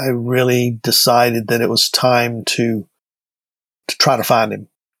 I really decided that it was time to try to find him,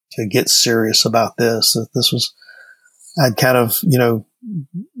 to get serious about this. That this was, I'd kind of,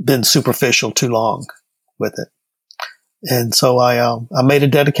 been superficial too long with it. And so I made a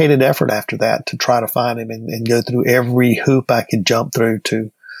dedicated effort after that to try to find him, and go through every hoop I could jump through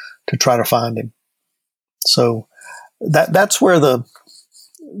to try to find him. So that's where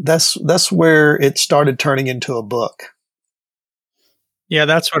that's where it started turning into a book. Yeah,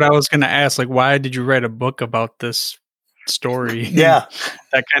 that's what I was going to ask. Like, why did you write a book about this story. Yeah.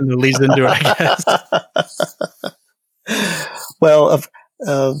 That kind of leads into it, I guess. Well,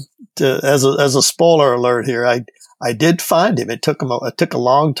 as a spoiler alert here, I did find him. It took a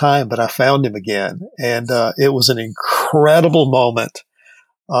long time, but I found him again, and it was an incredible moment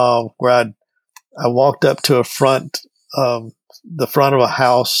where I walked up to the front of a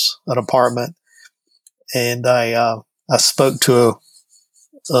house, an apartment, and I spoke to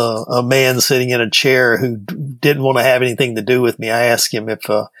a man sitting in a chair who didn't want to have anything to do with me. I asked him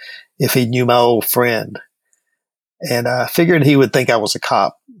if he knew my old friend, and I figured he would think I was a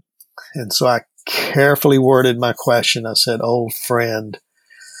cop, and so I carefully worded my question. I said, "Old friend,"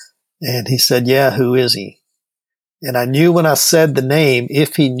 and he said, "Yeah, who is he?" And I knew when I said the name,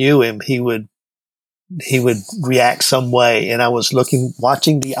 if he knew him, he would react some way. And I was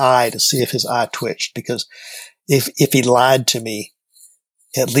watching the eye to see if his eye twitched, because if he lied to me,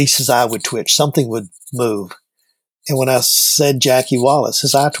 at least his eye would twitch. Something would move. And when I said Jackie Wallace,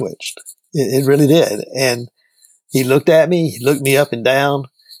 his eye twitched. It really did. And he looked at me, he looked me up and down,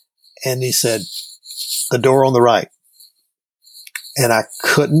 and he said, "The door on the right." And I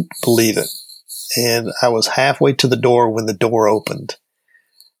couldn't believe it. And I was halfway to the door when the door opened.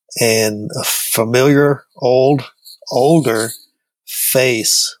 And a familiar, older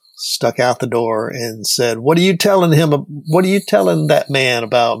face stuck out the door and said, "What are you telling him? What are you telling that man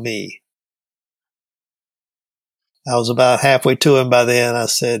about me?" I was about halfway to him by then. I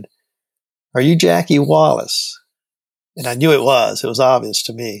said, "Are you Jackie Wallace?" And I knew it was. It was obvious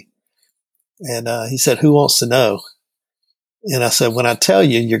to me. And he said, "Who wants to know?" And I said, "When I tell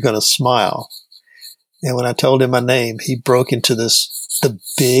you, you're going to smile." And when I told him my name, he broke into the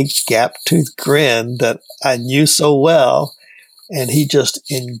big gap-toothed grin that I knew so well, and he just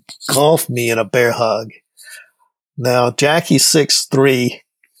engulfed me in a bear hug. Now, Jackie's 6'3",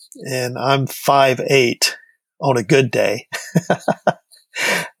 and I'm 5'8" on a good day.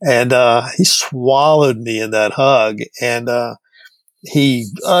 And he swallowed me in that hug, and he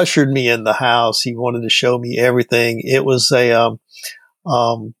ushered me in the house. He wanted to show me everything. It was a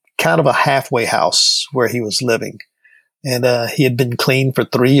kind of a halfway house where he was living. And he had been clean for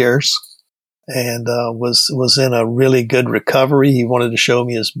 3 years and was in a really good recovery. He wanted to show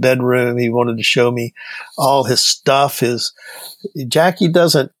me his bedroom. He wanted to show me all his stuff. Jackie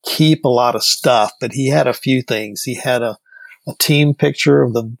doesn't keep a lot of stuff, but he had a few things. He had a team picture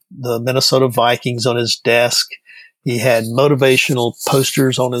of the Minnesota Vikings on his desk. He had motivational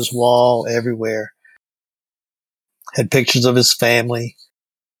posters on his wall everywhere. Had pictures of his family.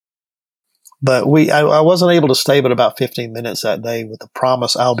 But I wasn't able to stay but about 15 minutes that day with the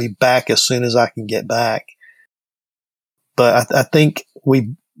promise I'll be back as soon as I can get back. But I think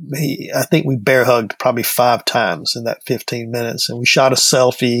we bear hugged probably 5 times in that 15 minutes, and we shot a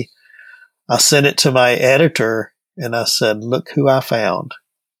selfie. I sent it to my editor and I said, "Look who I found."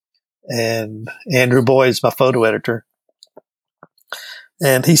 And Andrew Boyd's my photo editor.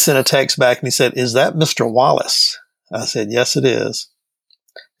 And he sent a text back and he said, "Is that Mr. Wallace?" I said, "Yes, it is."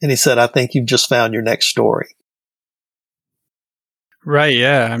 And he said, "I think you've just found your next story." Right.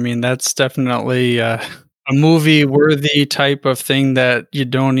 Yeah. I mean, that's definitely a movie-worthy type of thing that you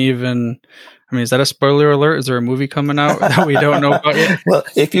don't even. I mean, is that a spoiler alert? Is there a movie coming out that we don't know about yet? Well,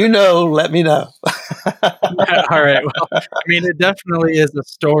 if you know, let me know. Yeah, all right. Well, I mean, it definitely is a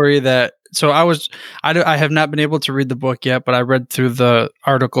story that. So I have not been able to read the book yet, but I read through the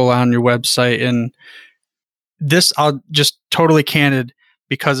article on your website, and this, I'll just totally candid,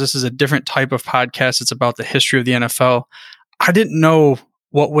 because this is a different type of podcast. It's about the history of the NFL. I didn't know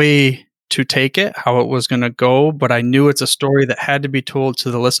what way to take it, how it was going to go, but I knew it's a story that had to be told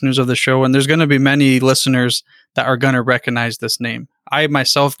to the listeners of the show. And there's going to be many listeners that are going to recognize this name. I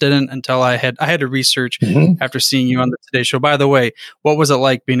myself didn't until I had to research after seeing you on the Today Show. By the way, what was it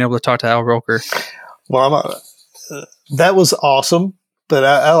like being able to talk to Al Roker? Well, that was awesome. But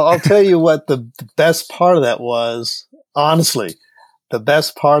I'll tell you what the best part of that was, honestly. The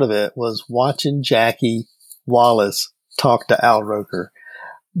best part of it was watching Jackie Wallace talk to Al Roker.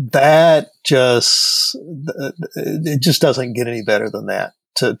 It just doesn't get any better than that.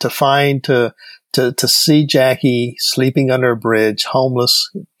 To see Jackie sleeping under a bridge, homeless,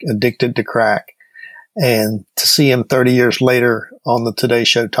 addicted to crack, and to see him 30 years later on the Today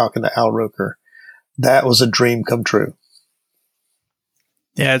Show talking to Al Roker, that was a dream come true.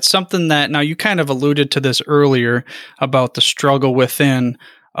 Yeah, it's something that, now you kind of alluded to this earlier about the struggle within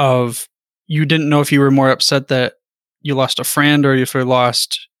of, you didn't know if you were more upset that you lost a friend or if you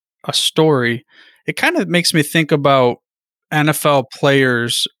lost a story. It kind of makes me think about NFL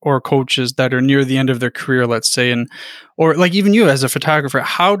players or coaches that are near the end of their career, let's say, or like even you as a photographer.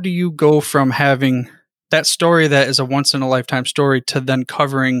 How do you go from having that story that is a once in a lifetime story to then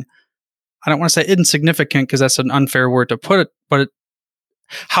covering, I don't want to say insignificant because that's an unfair word to put it, but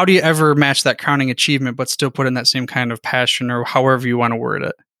how do you ever match that crowning achievement, but still put in that same kind of passion or however you want to word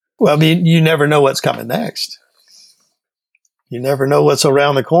it? Well, I mean, you never know what's coming next. You never know what's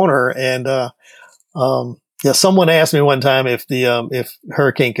around the corner. And, yeah, someone asked me one time if if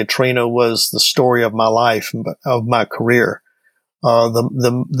Hurricane Katrina was the story of my life, of my career,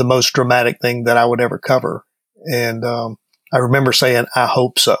 the most dramatic thing that I would ever cover. And, I remember saying, I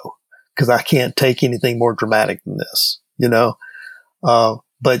hope so, because I can't take anything more dramatic than this, you know?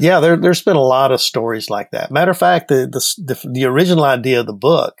 But yeah, there's been a lot of stories like that. Matter of fact, the original idea of the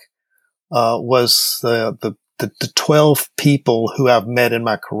book, was the 12 people who I've met in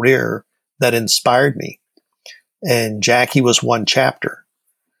my career that inspired me. And Jackie was one chapter.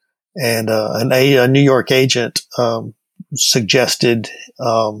 And, a New York agent, suggested,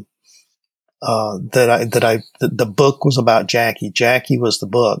 that the book was about Jackie. Jackie was the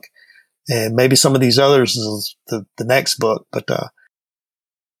book. And maybe some of these others is the next book, but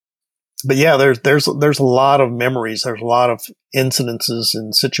yeah, there's a lot of memories. There's a lot of incidences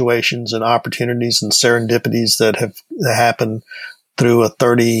and situations and opportunities and serendipities that have happened through a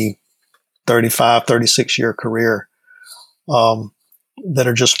 30, 35, 36 year career, that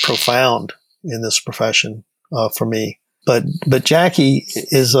are just profound in this profession, for me. But Jackie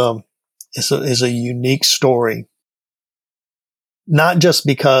is a unique story, not just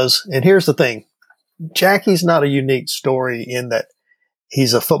because, and here's the thing, Jackie's not a unique story in that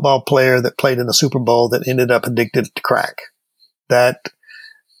he's a football player that played in the Super Bowl that ended up addicted to crack. That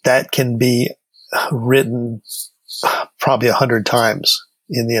can be written probably 100 times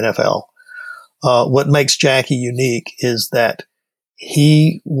in the NFL. What makes Jackie unique is that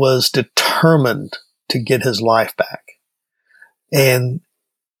he was determined to get his life back. And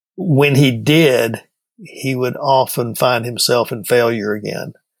when he did, he would often find himself in failure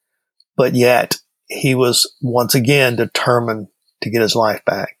again. But yet he was once again determined to get his life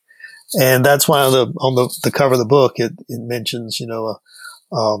back. And that's why on the cover of the book, it mentions,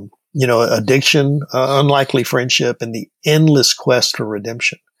 addiction, unlikely friendship, and the endless quest for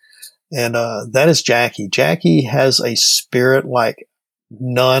redemption. And, that is Jackie. Jackie has a spirit like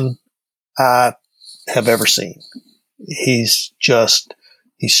none I have ever seen. He's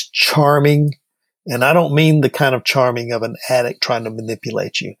charming. And I don't mean the kind of charming of an addict trying to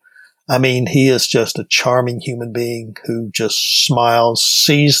manipulate you. I mean, he is just a charming human being who just smiles,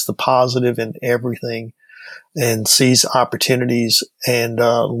 sees the positive in everything, and sees opportunities, and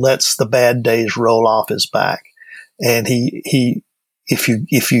lets the bad days roll off his back. And if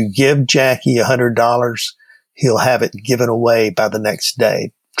you give Jackie $100, he'll have it given away by the next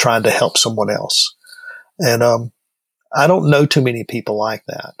day, trying to help someone else. And I don't know too many people like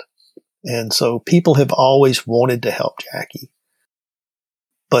that. And so people have always wanted to help Jackie.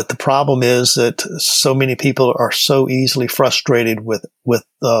 But the problem is that so many people are so easily frustrated with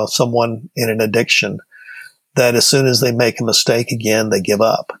someone in an addiction that as soon as they make a mistake again, they give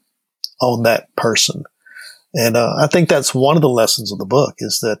up on that person. And I think that's one of the lessons of the book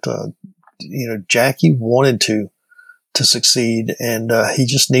is that Jackie wanted to succeed, and he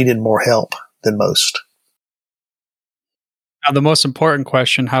just needed more help than most. Now, the most important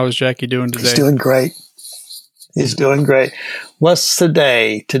question: how is Jackie doing today? He's doing great. He's doing great. What's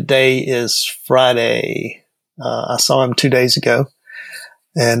today? Today is Friday. I saw him 2 days ago,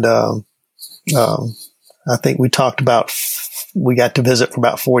 and I think we got to visit for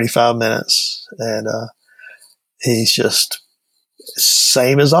about 45 minutes, and he's just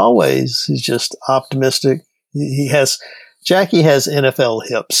same as always. He's just optimistic. Jackie has NFL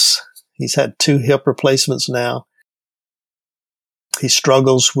hips. He's had 2 hip replacements now. He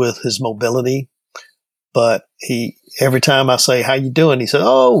struggles with his mobility. But every time I say, how you doing? He said,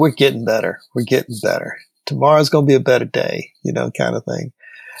 oh, we're getting better. We're getting better. Tomorrow's going to be a better day, kind of thing.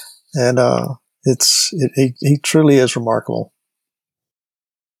 And, he truly is remarkable.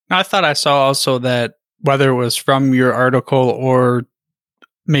 I thought I saw also that whether it was from your article or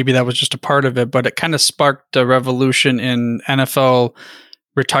maybe that was just a part of it, but it kind of sparked a revolution in NFL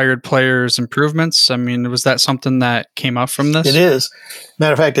retired players' improvements. I mean, was that something that came up from this? It is.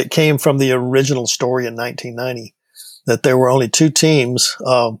 Matter of fact, it came from the original story in 1990 that there were only 2 teams.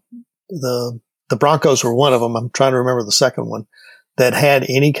 The Broncos were one of them. I'm trying to remember the second one that had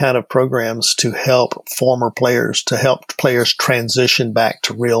any kind of programs to help former players, to help players transition back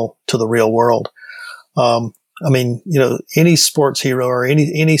to the real world. I mean, any sports hero or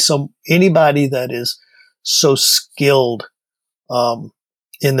anybody that is so skilled,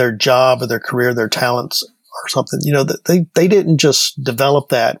 in their job or their career, their talents or something, that they didn't just develop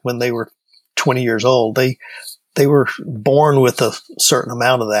that when they were 20 years old. They were born with a certain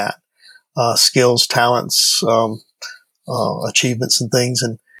amount of that, skills, talents, achievements and things.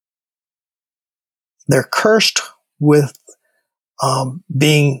 And they're cursed with,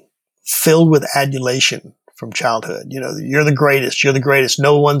 being filled with adulation from childhood. You're the greatest. You're the greatest.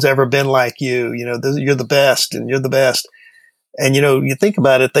 No one's ever been like you. You're the best and you're the best. And, you think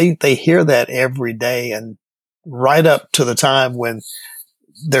about it, they hear that every day and right up to the time when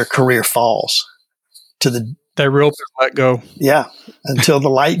their career falls they real let go. Yeah. Until the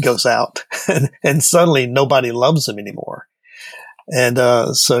light goes out and suddenly nobody loves them anymore. And,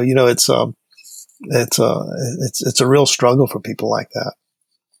 so, it's a real struggle for people like that.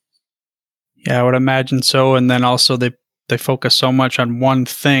 Yeah, I would imagine so. And then also they focus so much on one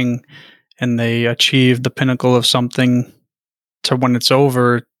thing and they achieve the pinnacle of something to when it's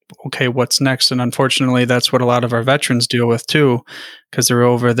over, okay, what's next? And unfortunately, that's what a lot of our veterans deal with too, because they're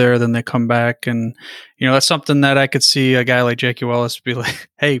over there, then they come back. And, that's something that I could see a guy like Jackie Wallace be like,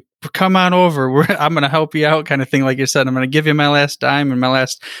 hey, come on over. I'm going to help you out kind of thing. Like you said, I'm going to give you my last dime and my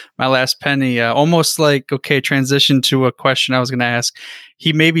last penny. Almost like, okay, transition to a question I was going to ask.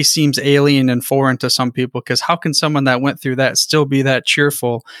 He maybe seems alien and foreign to some people because how can someone that went through that still be that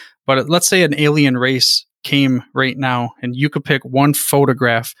cheerful? But let's say an alien race came right now and you could pick one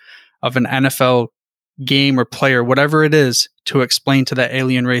photograph of an NFL game or player, whatever it is, to explain to that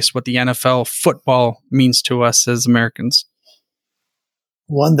alien race what the NFL football means to us as Americans.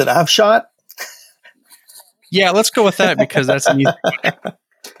 One that I've shot? Yeah, let's go with that because that's an easy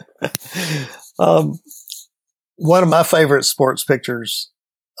one. One of my favorite sports pictures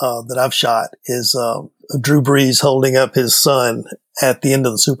that I've shot is Drew Brees holding up his son at the end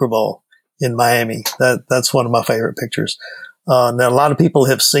of the Super Bowl in Miami. That's one of my favorite pictures. Now, a lot of people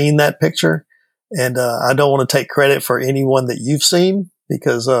have seen that picture, and I don't want to take credit for anyone that you've seen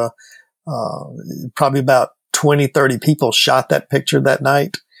because probably about 20, 30 people shot that picture that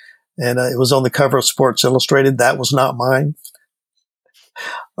night, and it was on the cover of Sports Illustrated. That was not mine.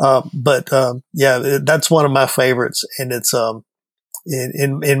 But that's one of my favorites, and it's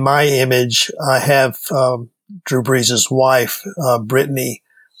in my image, I have Drew Brees' wife, Brittany,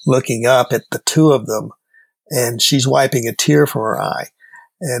 looking up at the two of them, and she's wiping a tear from her eye,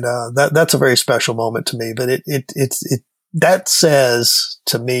 and that's a very special moment to me. But it that says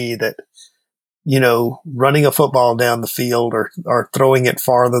to me that running a football down the field or throwing it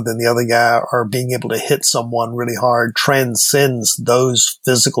farther than the other guy or being able to hit someone really hard transcends those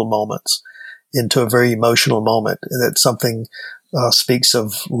physical moments into a very emotional moment. That something speaks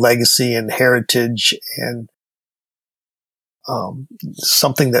of legacy and heritage and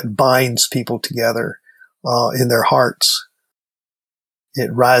something that binds people together in their hearts.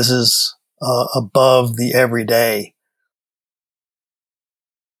 It rises above the everyday.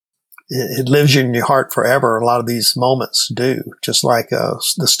 It lives in your heart forever. A lot of these moments do, just like the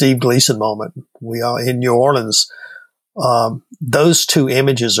Steve Gleason moment. We are in New Orleans. Those two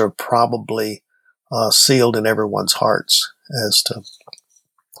images are probably sealed in everyone's hearts as to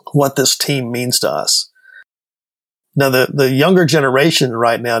what this team means to us. Now, the younger generation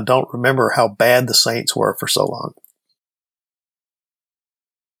right now don't remember how bad the Saints were for so long.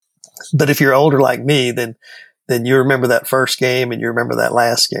 But if you're older like me, then you remember that first game and you remember that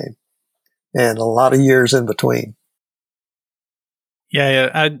last game. And a lot of years in between.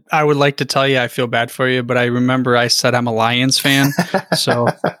 Yeah. I would like to tell you I feel bad for you, but I remember I said I'm a Lions fan, so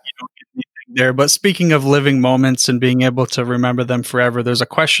you don't get anything there. But speaking of living moments and being able to remember them forever, there's a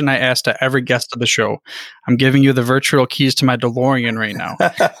question I asked to every guest of the show. I'm giving you the virtual keys to my DeLorean right now.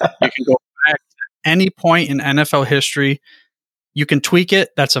 You can go back to any point in NFL history. You can tweak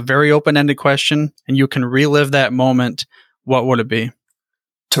it. That's a very open-ended question, and you can relive that moment. What would it be?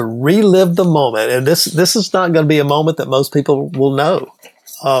 To relive the moment. And this is not going to be a moment that most people will know.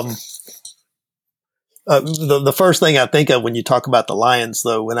 The first thing I think of when you talk about the Lions,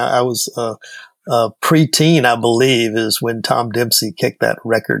 though, when I was preteen, I believe, is when Tom Dempsey kicked that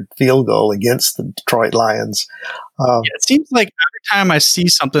record field goal against the Detroit Lions. It seems like every time I see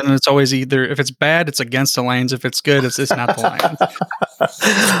something, it's always either, if it's bad, it's against the Lions. If it's good, it's not the Lions.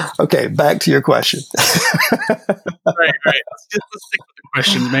 Okay, back to your question. Right. Let's stick with the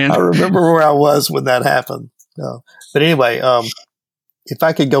questions, man. I remember where I was when that happened. But anyway, if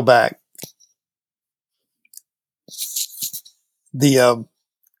I could go back,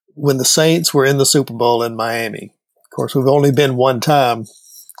 when the Saints were in the Super Bowl in Miami, of course, we've only been one time.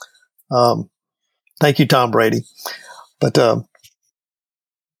 Thank you, Tom Brady. But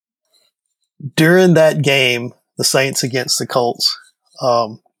during that game, the Saints against the Colts,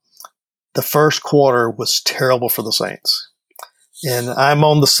 the first quarter was terrible for the Saints. And I'm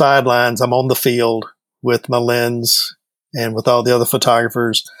on the sidelines. I'm on the field with my lens and with all the other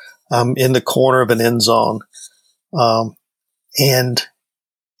photographers. I'm in the corner of an end zone. And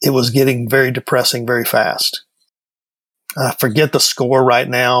it was getting very depressing very fast. I forget the score right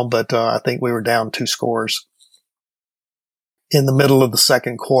now, but I think we were down 2 scores in the middle of the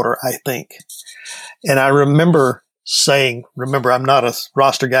second quarter, I think. And I remember saying, I'm not a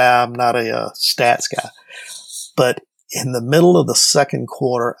roster guy. I'm not a stats guy. But in the middle of the second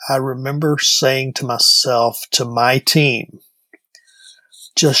quarter, I remember saying to myself, to my team,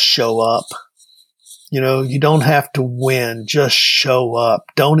 just show up. You don't have to win. Just show up.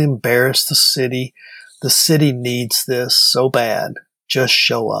 Don't embarrass the city. The city needs this so bad. Just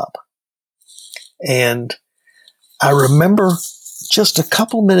show up. And I remember just a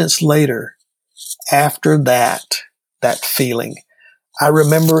couple minutes later, after that feeling, I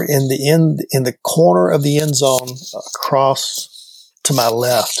remember in the corner of the end zone across to my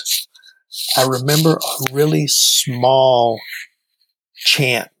left, I remember a really small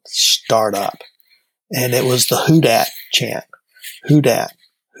chant start up. And it was the Who Dat chant. Who Dat,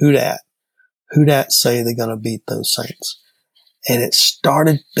 Who Dat, Who Dat say they're going to beat those Saints. And it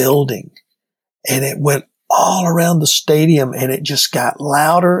started building. And it went all around the stadium, and it just got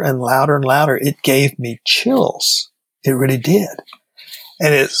louder and louder and louder. It gave me chills. It really did.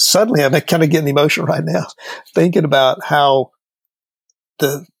 And suddenly I'm kind of getting emotional right now, thinking about how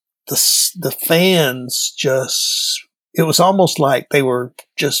the fans it was almost like they were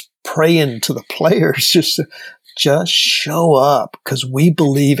just praying to the players, just show up because we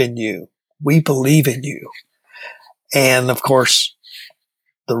believe in you. We believe in you. And of course,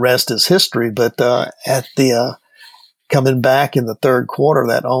 the rest is history. But at the coming back in the third quarter,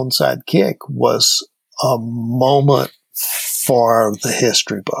 that onside kick was a moment for the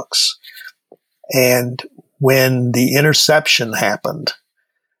history books. And when the interception happened,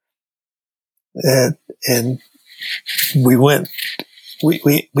 and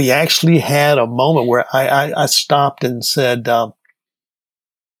we actually had a moment where I stopped and said,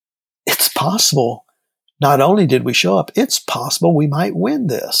 it's possible. Not only did we show up, it's possible we might win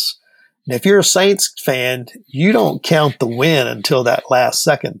this. And if you're a Saints fan, you don't count the win until that last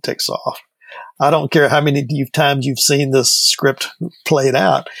second ticks off. I don't care how many times you've seen this script played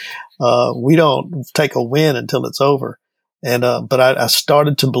out. We don't take a win until it's over. And but I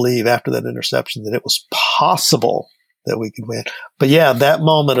started to believe after that interception that it was possible that we could win. But yeah, that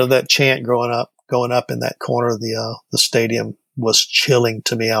moment of that chant going up in that corner of the stadium was chilling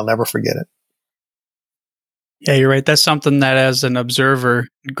to me. I'll never forget it. Yeah, you're right. That's something that, as an observer,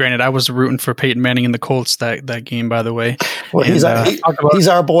 granted, I was rooting for Peyton Manning and the Colts that game, by the way. Well, and, he's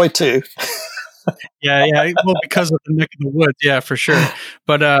our boy too. Yeah. Well, because of the neck of the woods, yeah, for sure.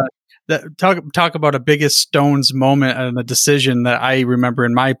 But talk about a biggest Stones moment and a decision that I remember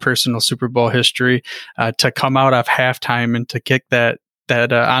in my personal Super Bowl history, to come out of halftime and to kick that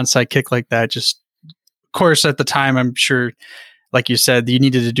onside kick like that. Just, of course, at the time, I'm sure, like you said, you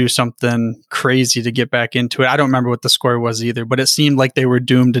needed to do something crazy to get back into it. I don't remember what the score was either, but it seemed like they were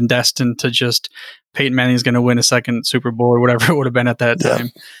doomed and destined to just Peyton Manning's going to win a second Super Bowl or whatever it would have been at that time.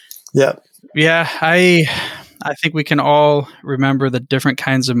 Yeah. Yeah. I think we can all remember the different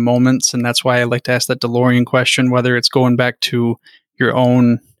kinds of moments. And that's why I like to ask that DeLorean question, whether it's going back to your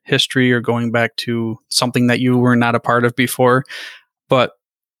own history or going back to something that you were not a part of before. But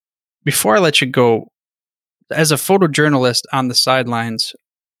before I let you go, as a photojournalist on the sidelines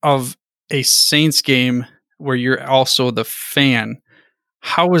of a Saints game where you're also the fan,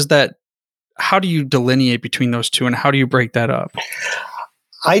 how is that? How do you delineate between those two, and how do you break that up?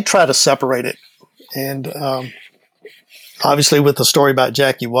 I try to separate it. And obviously with the story about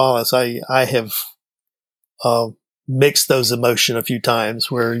Jackie Wallace, I have mixed those emotions a few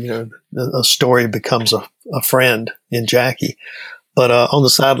times where, a story becomes a friend in Jackie. But on the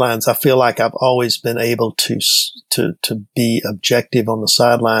sidelines, I feel like I've always been able to be objective on the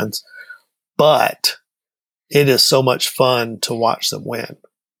sidelines. But it is so much fun to watch them win.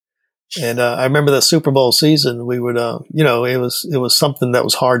 And I remember the Super Bowl season, we would, it was something that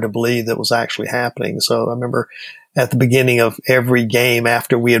was hard to believe that was actually happening. So I remember at the beginning of every game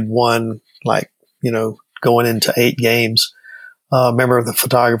after we had won, going into 8 games, remember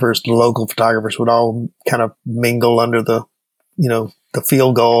the local photographers would all kind of mingle under the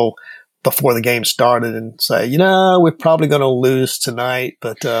field goal before the game started and say, we're probably going to lose tonight,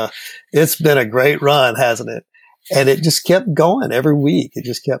 but it's been a great run, hasn't it? And it just kept going every week. It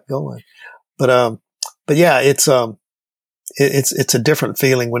just kept going. But yeah, it's a different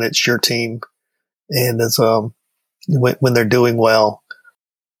feeling when it's your team and it's when they're doing well.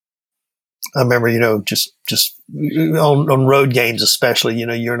 I remember, just on road games, especially,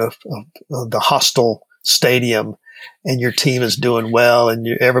 you're in the hostile stadium and your team is doing well and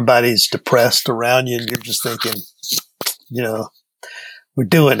everybody's depressed around you and you're just thinking, we're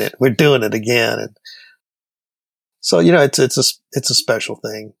doing it again. And so, it's a special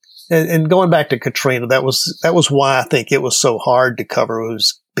thing. And going back to Katrina, that was why I think it was so hard to cover. It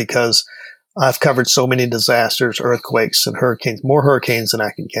was because I've covered so many disasters, earthquakes and hurricanes, more hurricanes than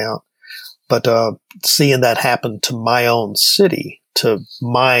I can count. But seeing that happen to my own city, to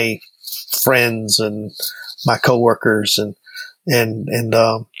my friends and my coworkers and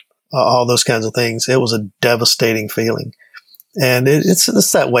all those kinds of things, it was a devastating feeling. And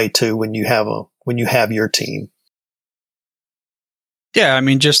it's that way too when you have your team. Yeah, I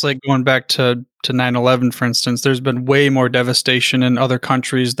mean, just like going back to 9/11, for instance, there's been way more devastation in other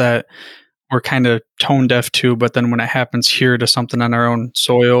countries that we're kind of tone deaf to, but then when it happens here to something on our own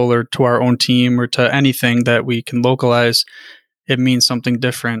soil or to our own team or to anything that we can localize, it means something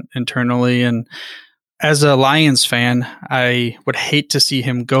different internally. And as a Lions fan, I would hate to see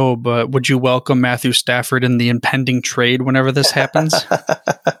him go, but would you welcome Matthew Stafford in the impending trade whenever this happens?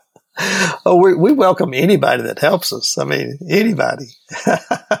 Oh, we welcome anybody that helps us. I mean, anybody.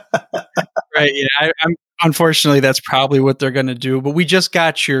 Right. Yeah. I'm unfortunately, that's probably what they're going to do. But we just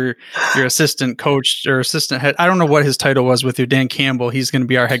got your assistant coach or assistant head. I don't know what his title was with you, Dan Campbell. He's going to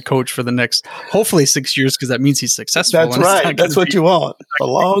be our head coach for the next, hopefully, 6 years, because that means he's successful. That's right. That's what you want. A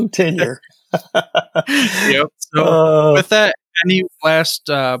long tenure. Yep. So with that, any last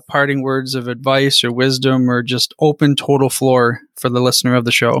parting words of advice or wisdom or just open total floor for the listener of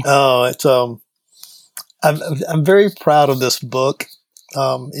the show? Oh, it's I'm very proud of this book.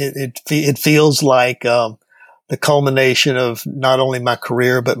 It feels like the culmination of not only my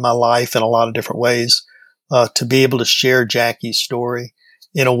career but my life in a lot of different ways. To be able to share Jackie's story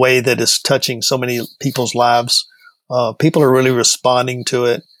in a way that is touching so many people's lives, people are really responding to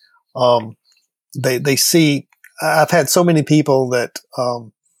it. They see. I've had so many people that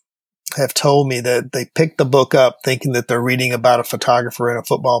have told me that they picked the book up thinking that they're reading about a photographer and a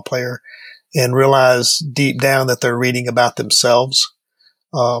football player, and realize deep down that they're reading about themselves,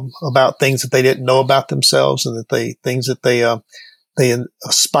 about things that they didn't know about themselves, and things that they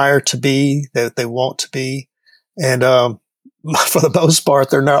aspire to be, that they want to be. And for the most part,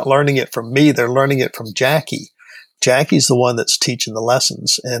 they're not learning it from me; they're learning it from Jackie. Jackie's the one that's teaching the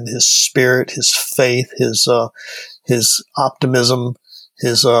lessons, and his spirit, his faith, his optimism,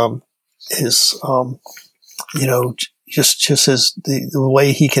 his the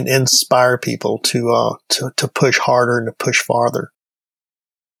way he can inspire people to push harder and to push farther,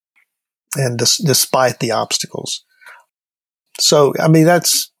 and despite the obstacles. So, I mean,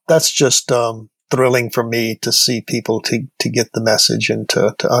 that's just thrilling for me to see people to get the message and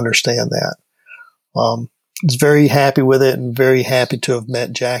to understand that. I was very happy with it and very happy to have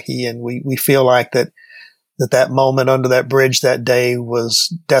met Jackie. And we feel like that moment under that bridge that day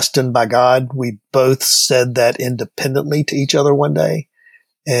was destined by God. We both said that independently to each other one day,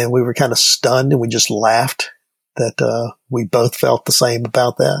 and we were kind of stunned and we just laughed that we both felt the same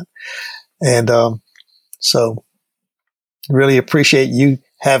about that. And so really appreciate you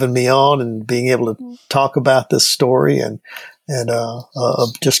having me on and being able to talk about this story and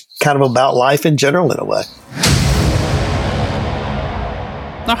just kind of about life in general in a way.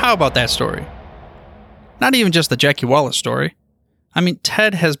 Now, how about that story? Not even just the Jackie Wallace story. I mean,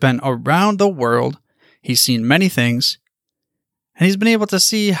 Ted has been around the world. He's seen many things. And he's been able to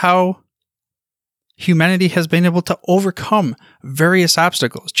see how humanity has been able to overcome various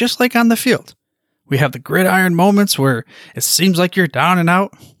obstacles, just like on the field. We have the gridiron moments where it seems like you're down and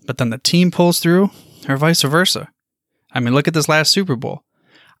out, but then the team pulls through, or vice versa. I mean, look at this last Super Bowl.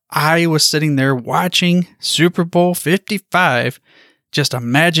 I was sitting there watching Super Bowl 55, just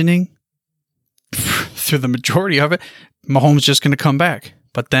imagining through the majority of it, Mahomes just going to come back.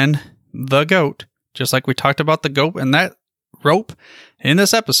 But then the GOAT, just like we talked about the GOAT and that rope in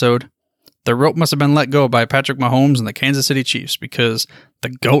this episode, the rope must have been let go by Patrick Mahomes and the Kansas City Chiefs because the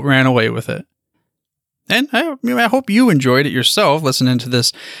GOAT ran away with it. And I hope you enjoyed it yourself, listening to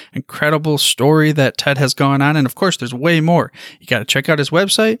this incredible story that Ted has gone on. And of course, there's way more. You got to check out his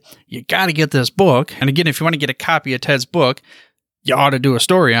website. You got to get this book. And again, if you want to get a copy of Ted's book, you ought to do a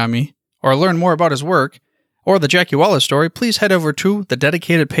story on me or learn more about his work or the Jackie Wallace story. Please head over to the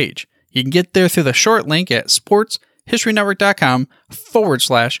dedicated page. You can get there through the short link at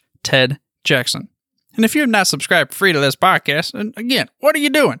sportshistorynetwork.com/Ted Jackson. And if you have not subscribed free to this podcast, and again, what are you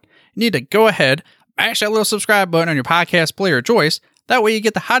doing? You need to go ahead, mash that little subscribe button on your podcast player of choice. That way you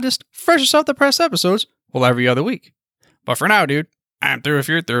get the hottest, freshest off the press episodes, well, every other week. But for now, dude, I'm through if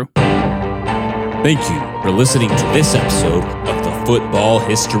you're through. Thank you for listening to this episode of the Football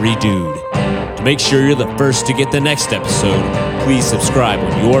History Dude. To make sure you're the first to get the next episode, please subscribe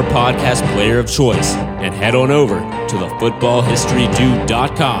on your podcast player of choice and head on over to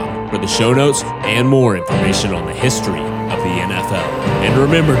thefootballhistorydude.com for the show notes and more information on the history of the NFL. And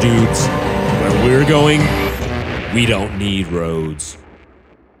remember, dudes, where we're going, we don't need roads.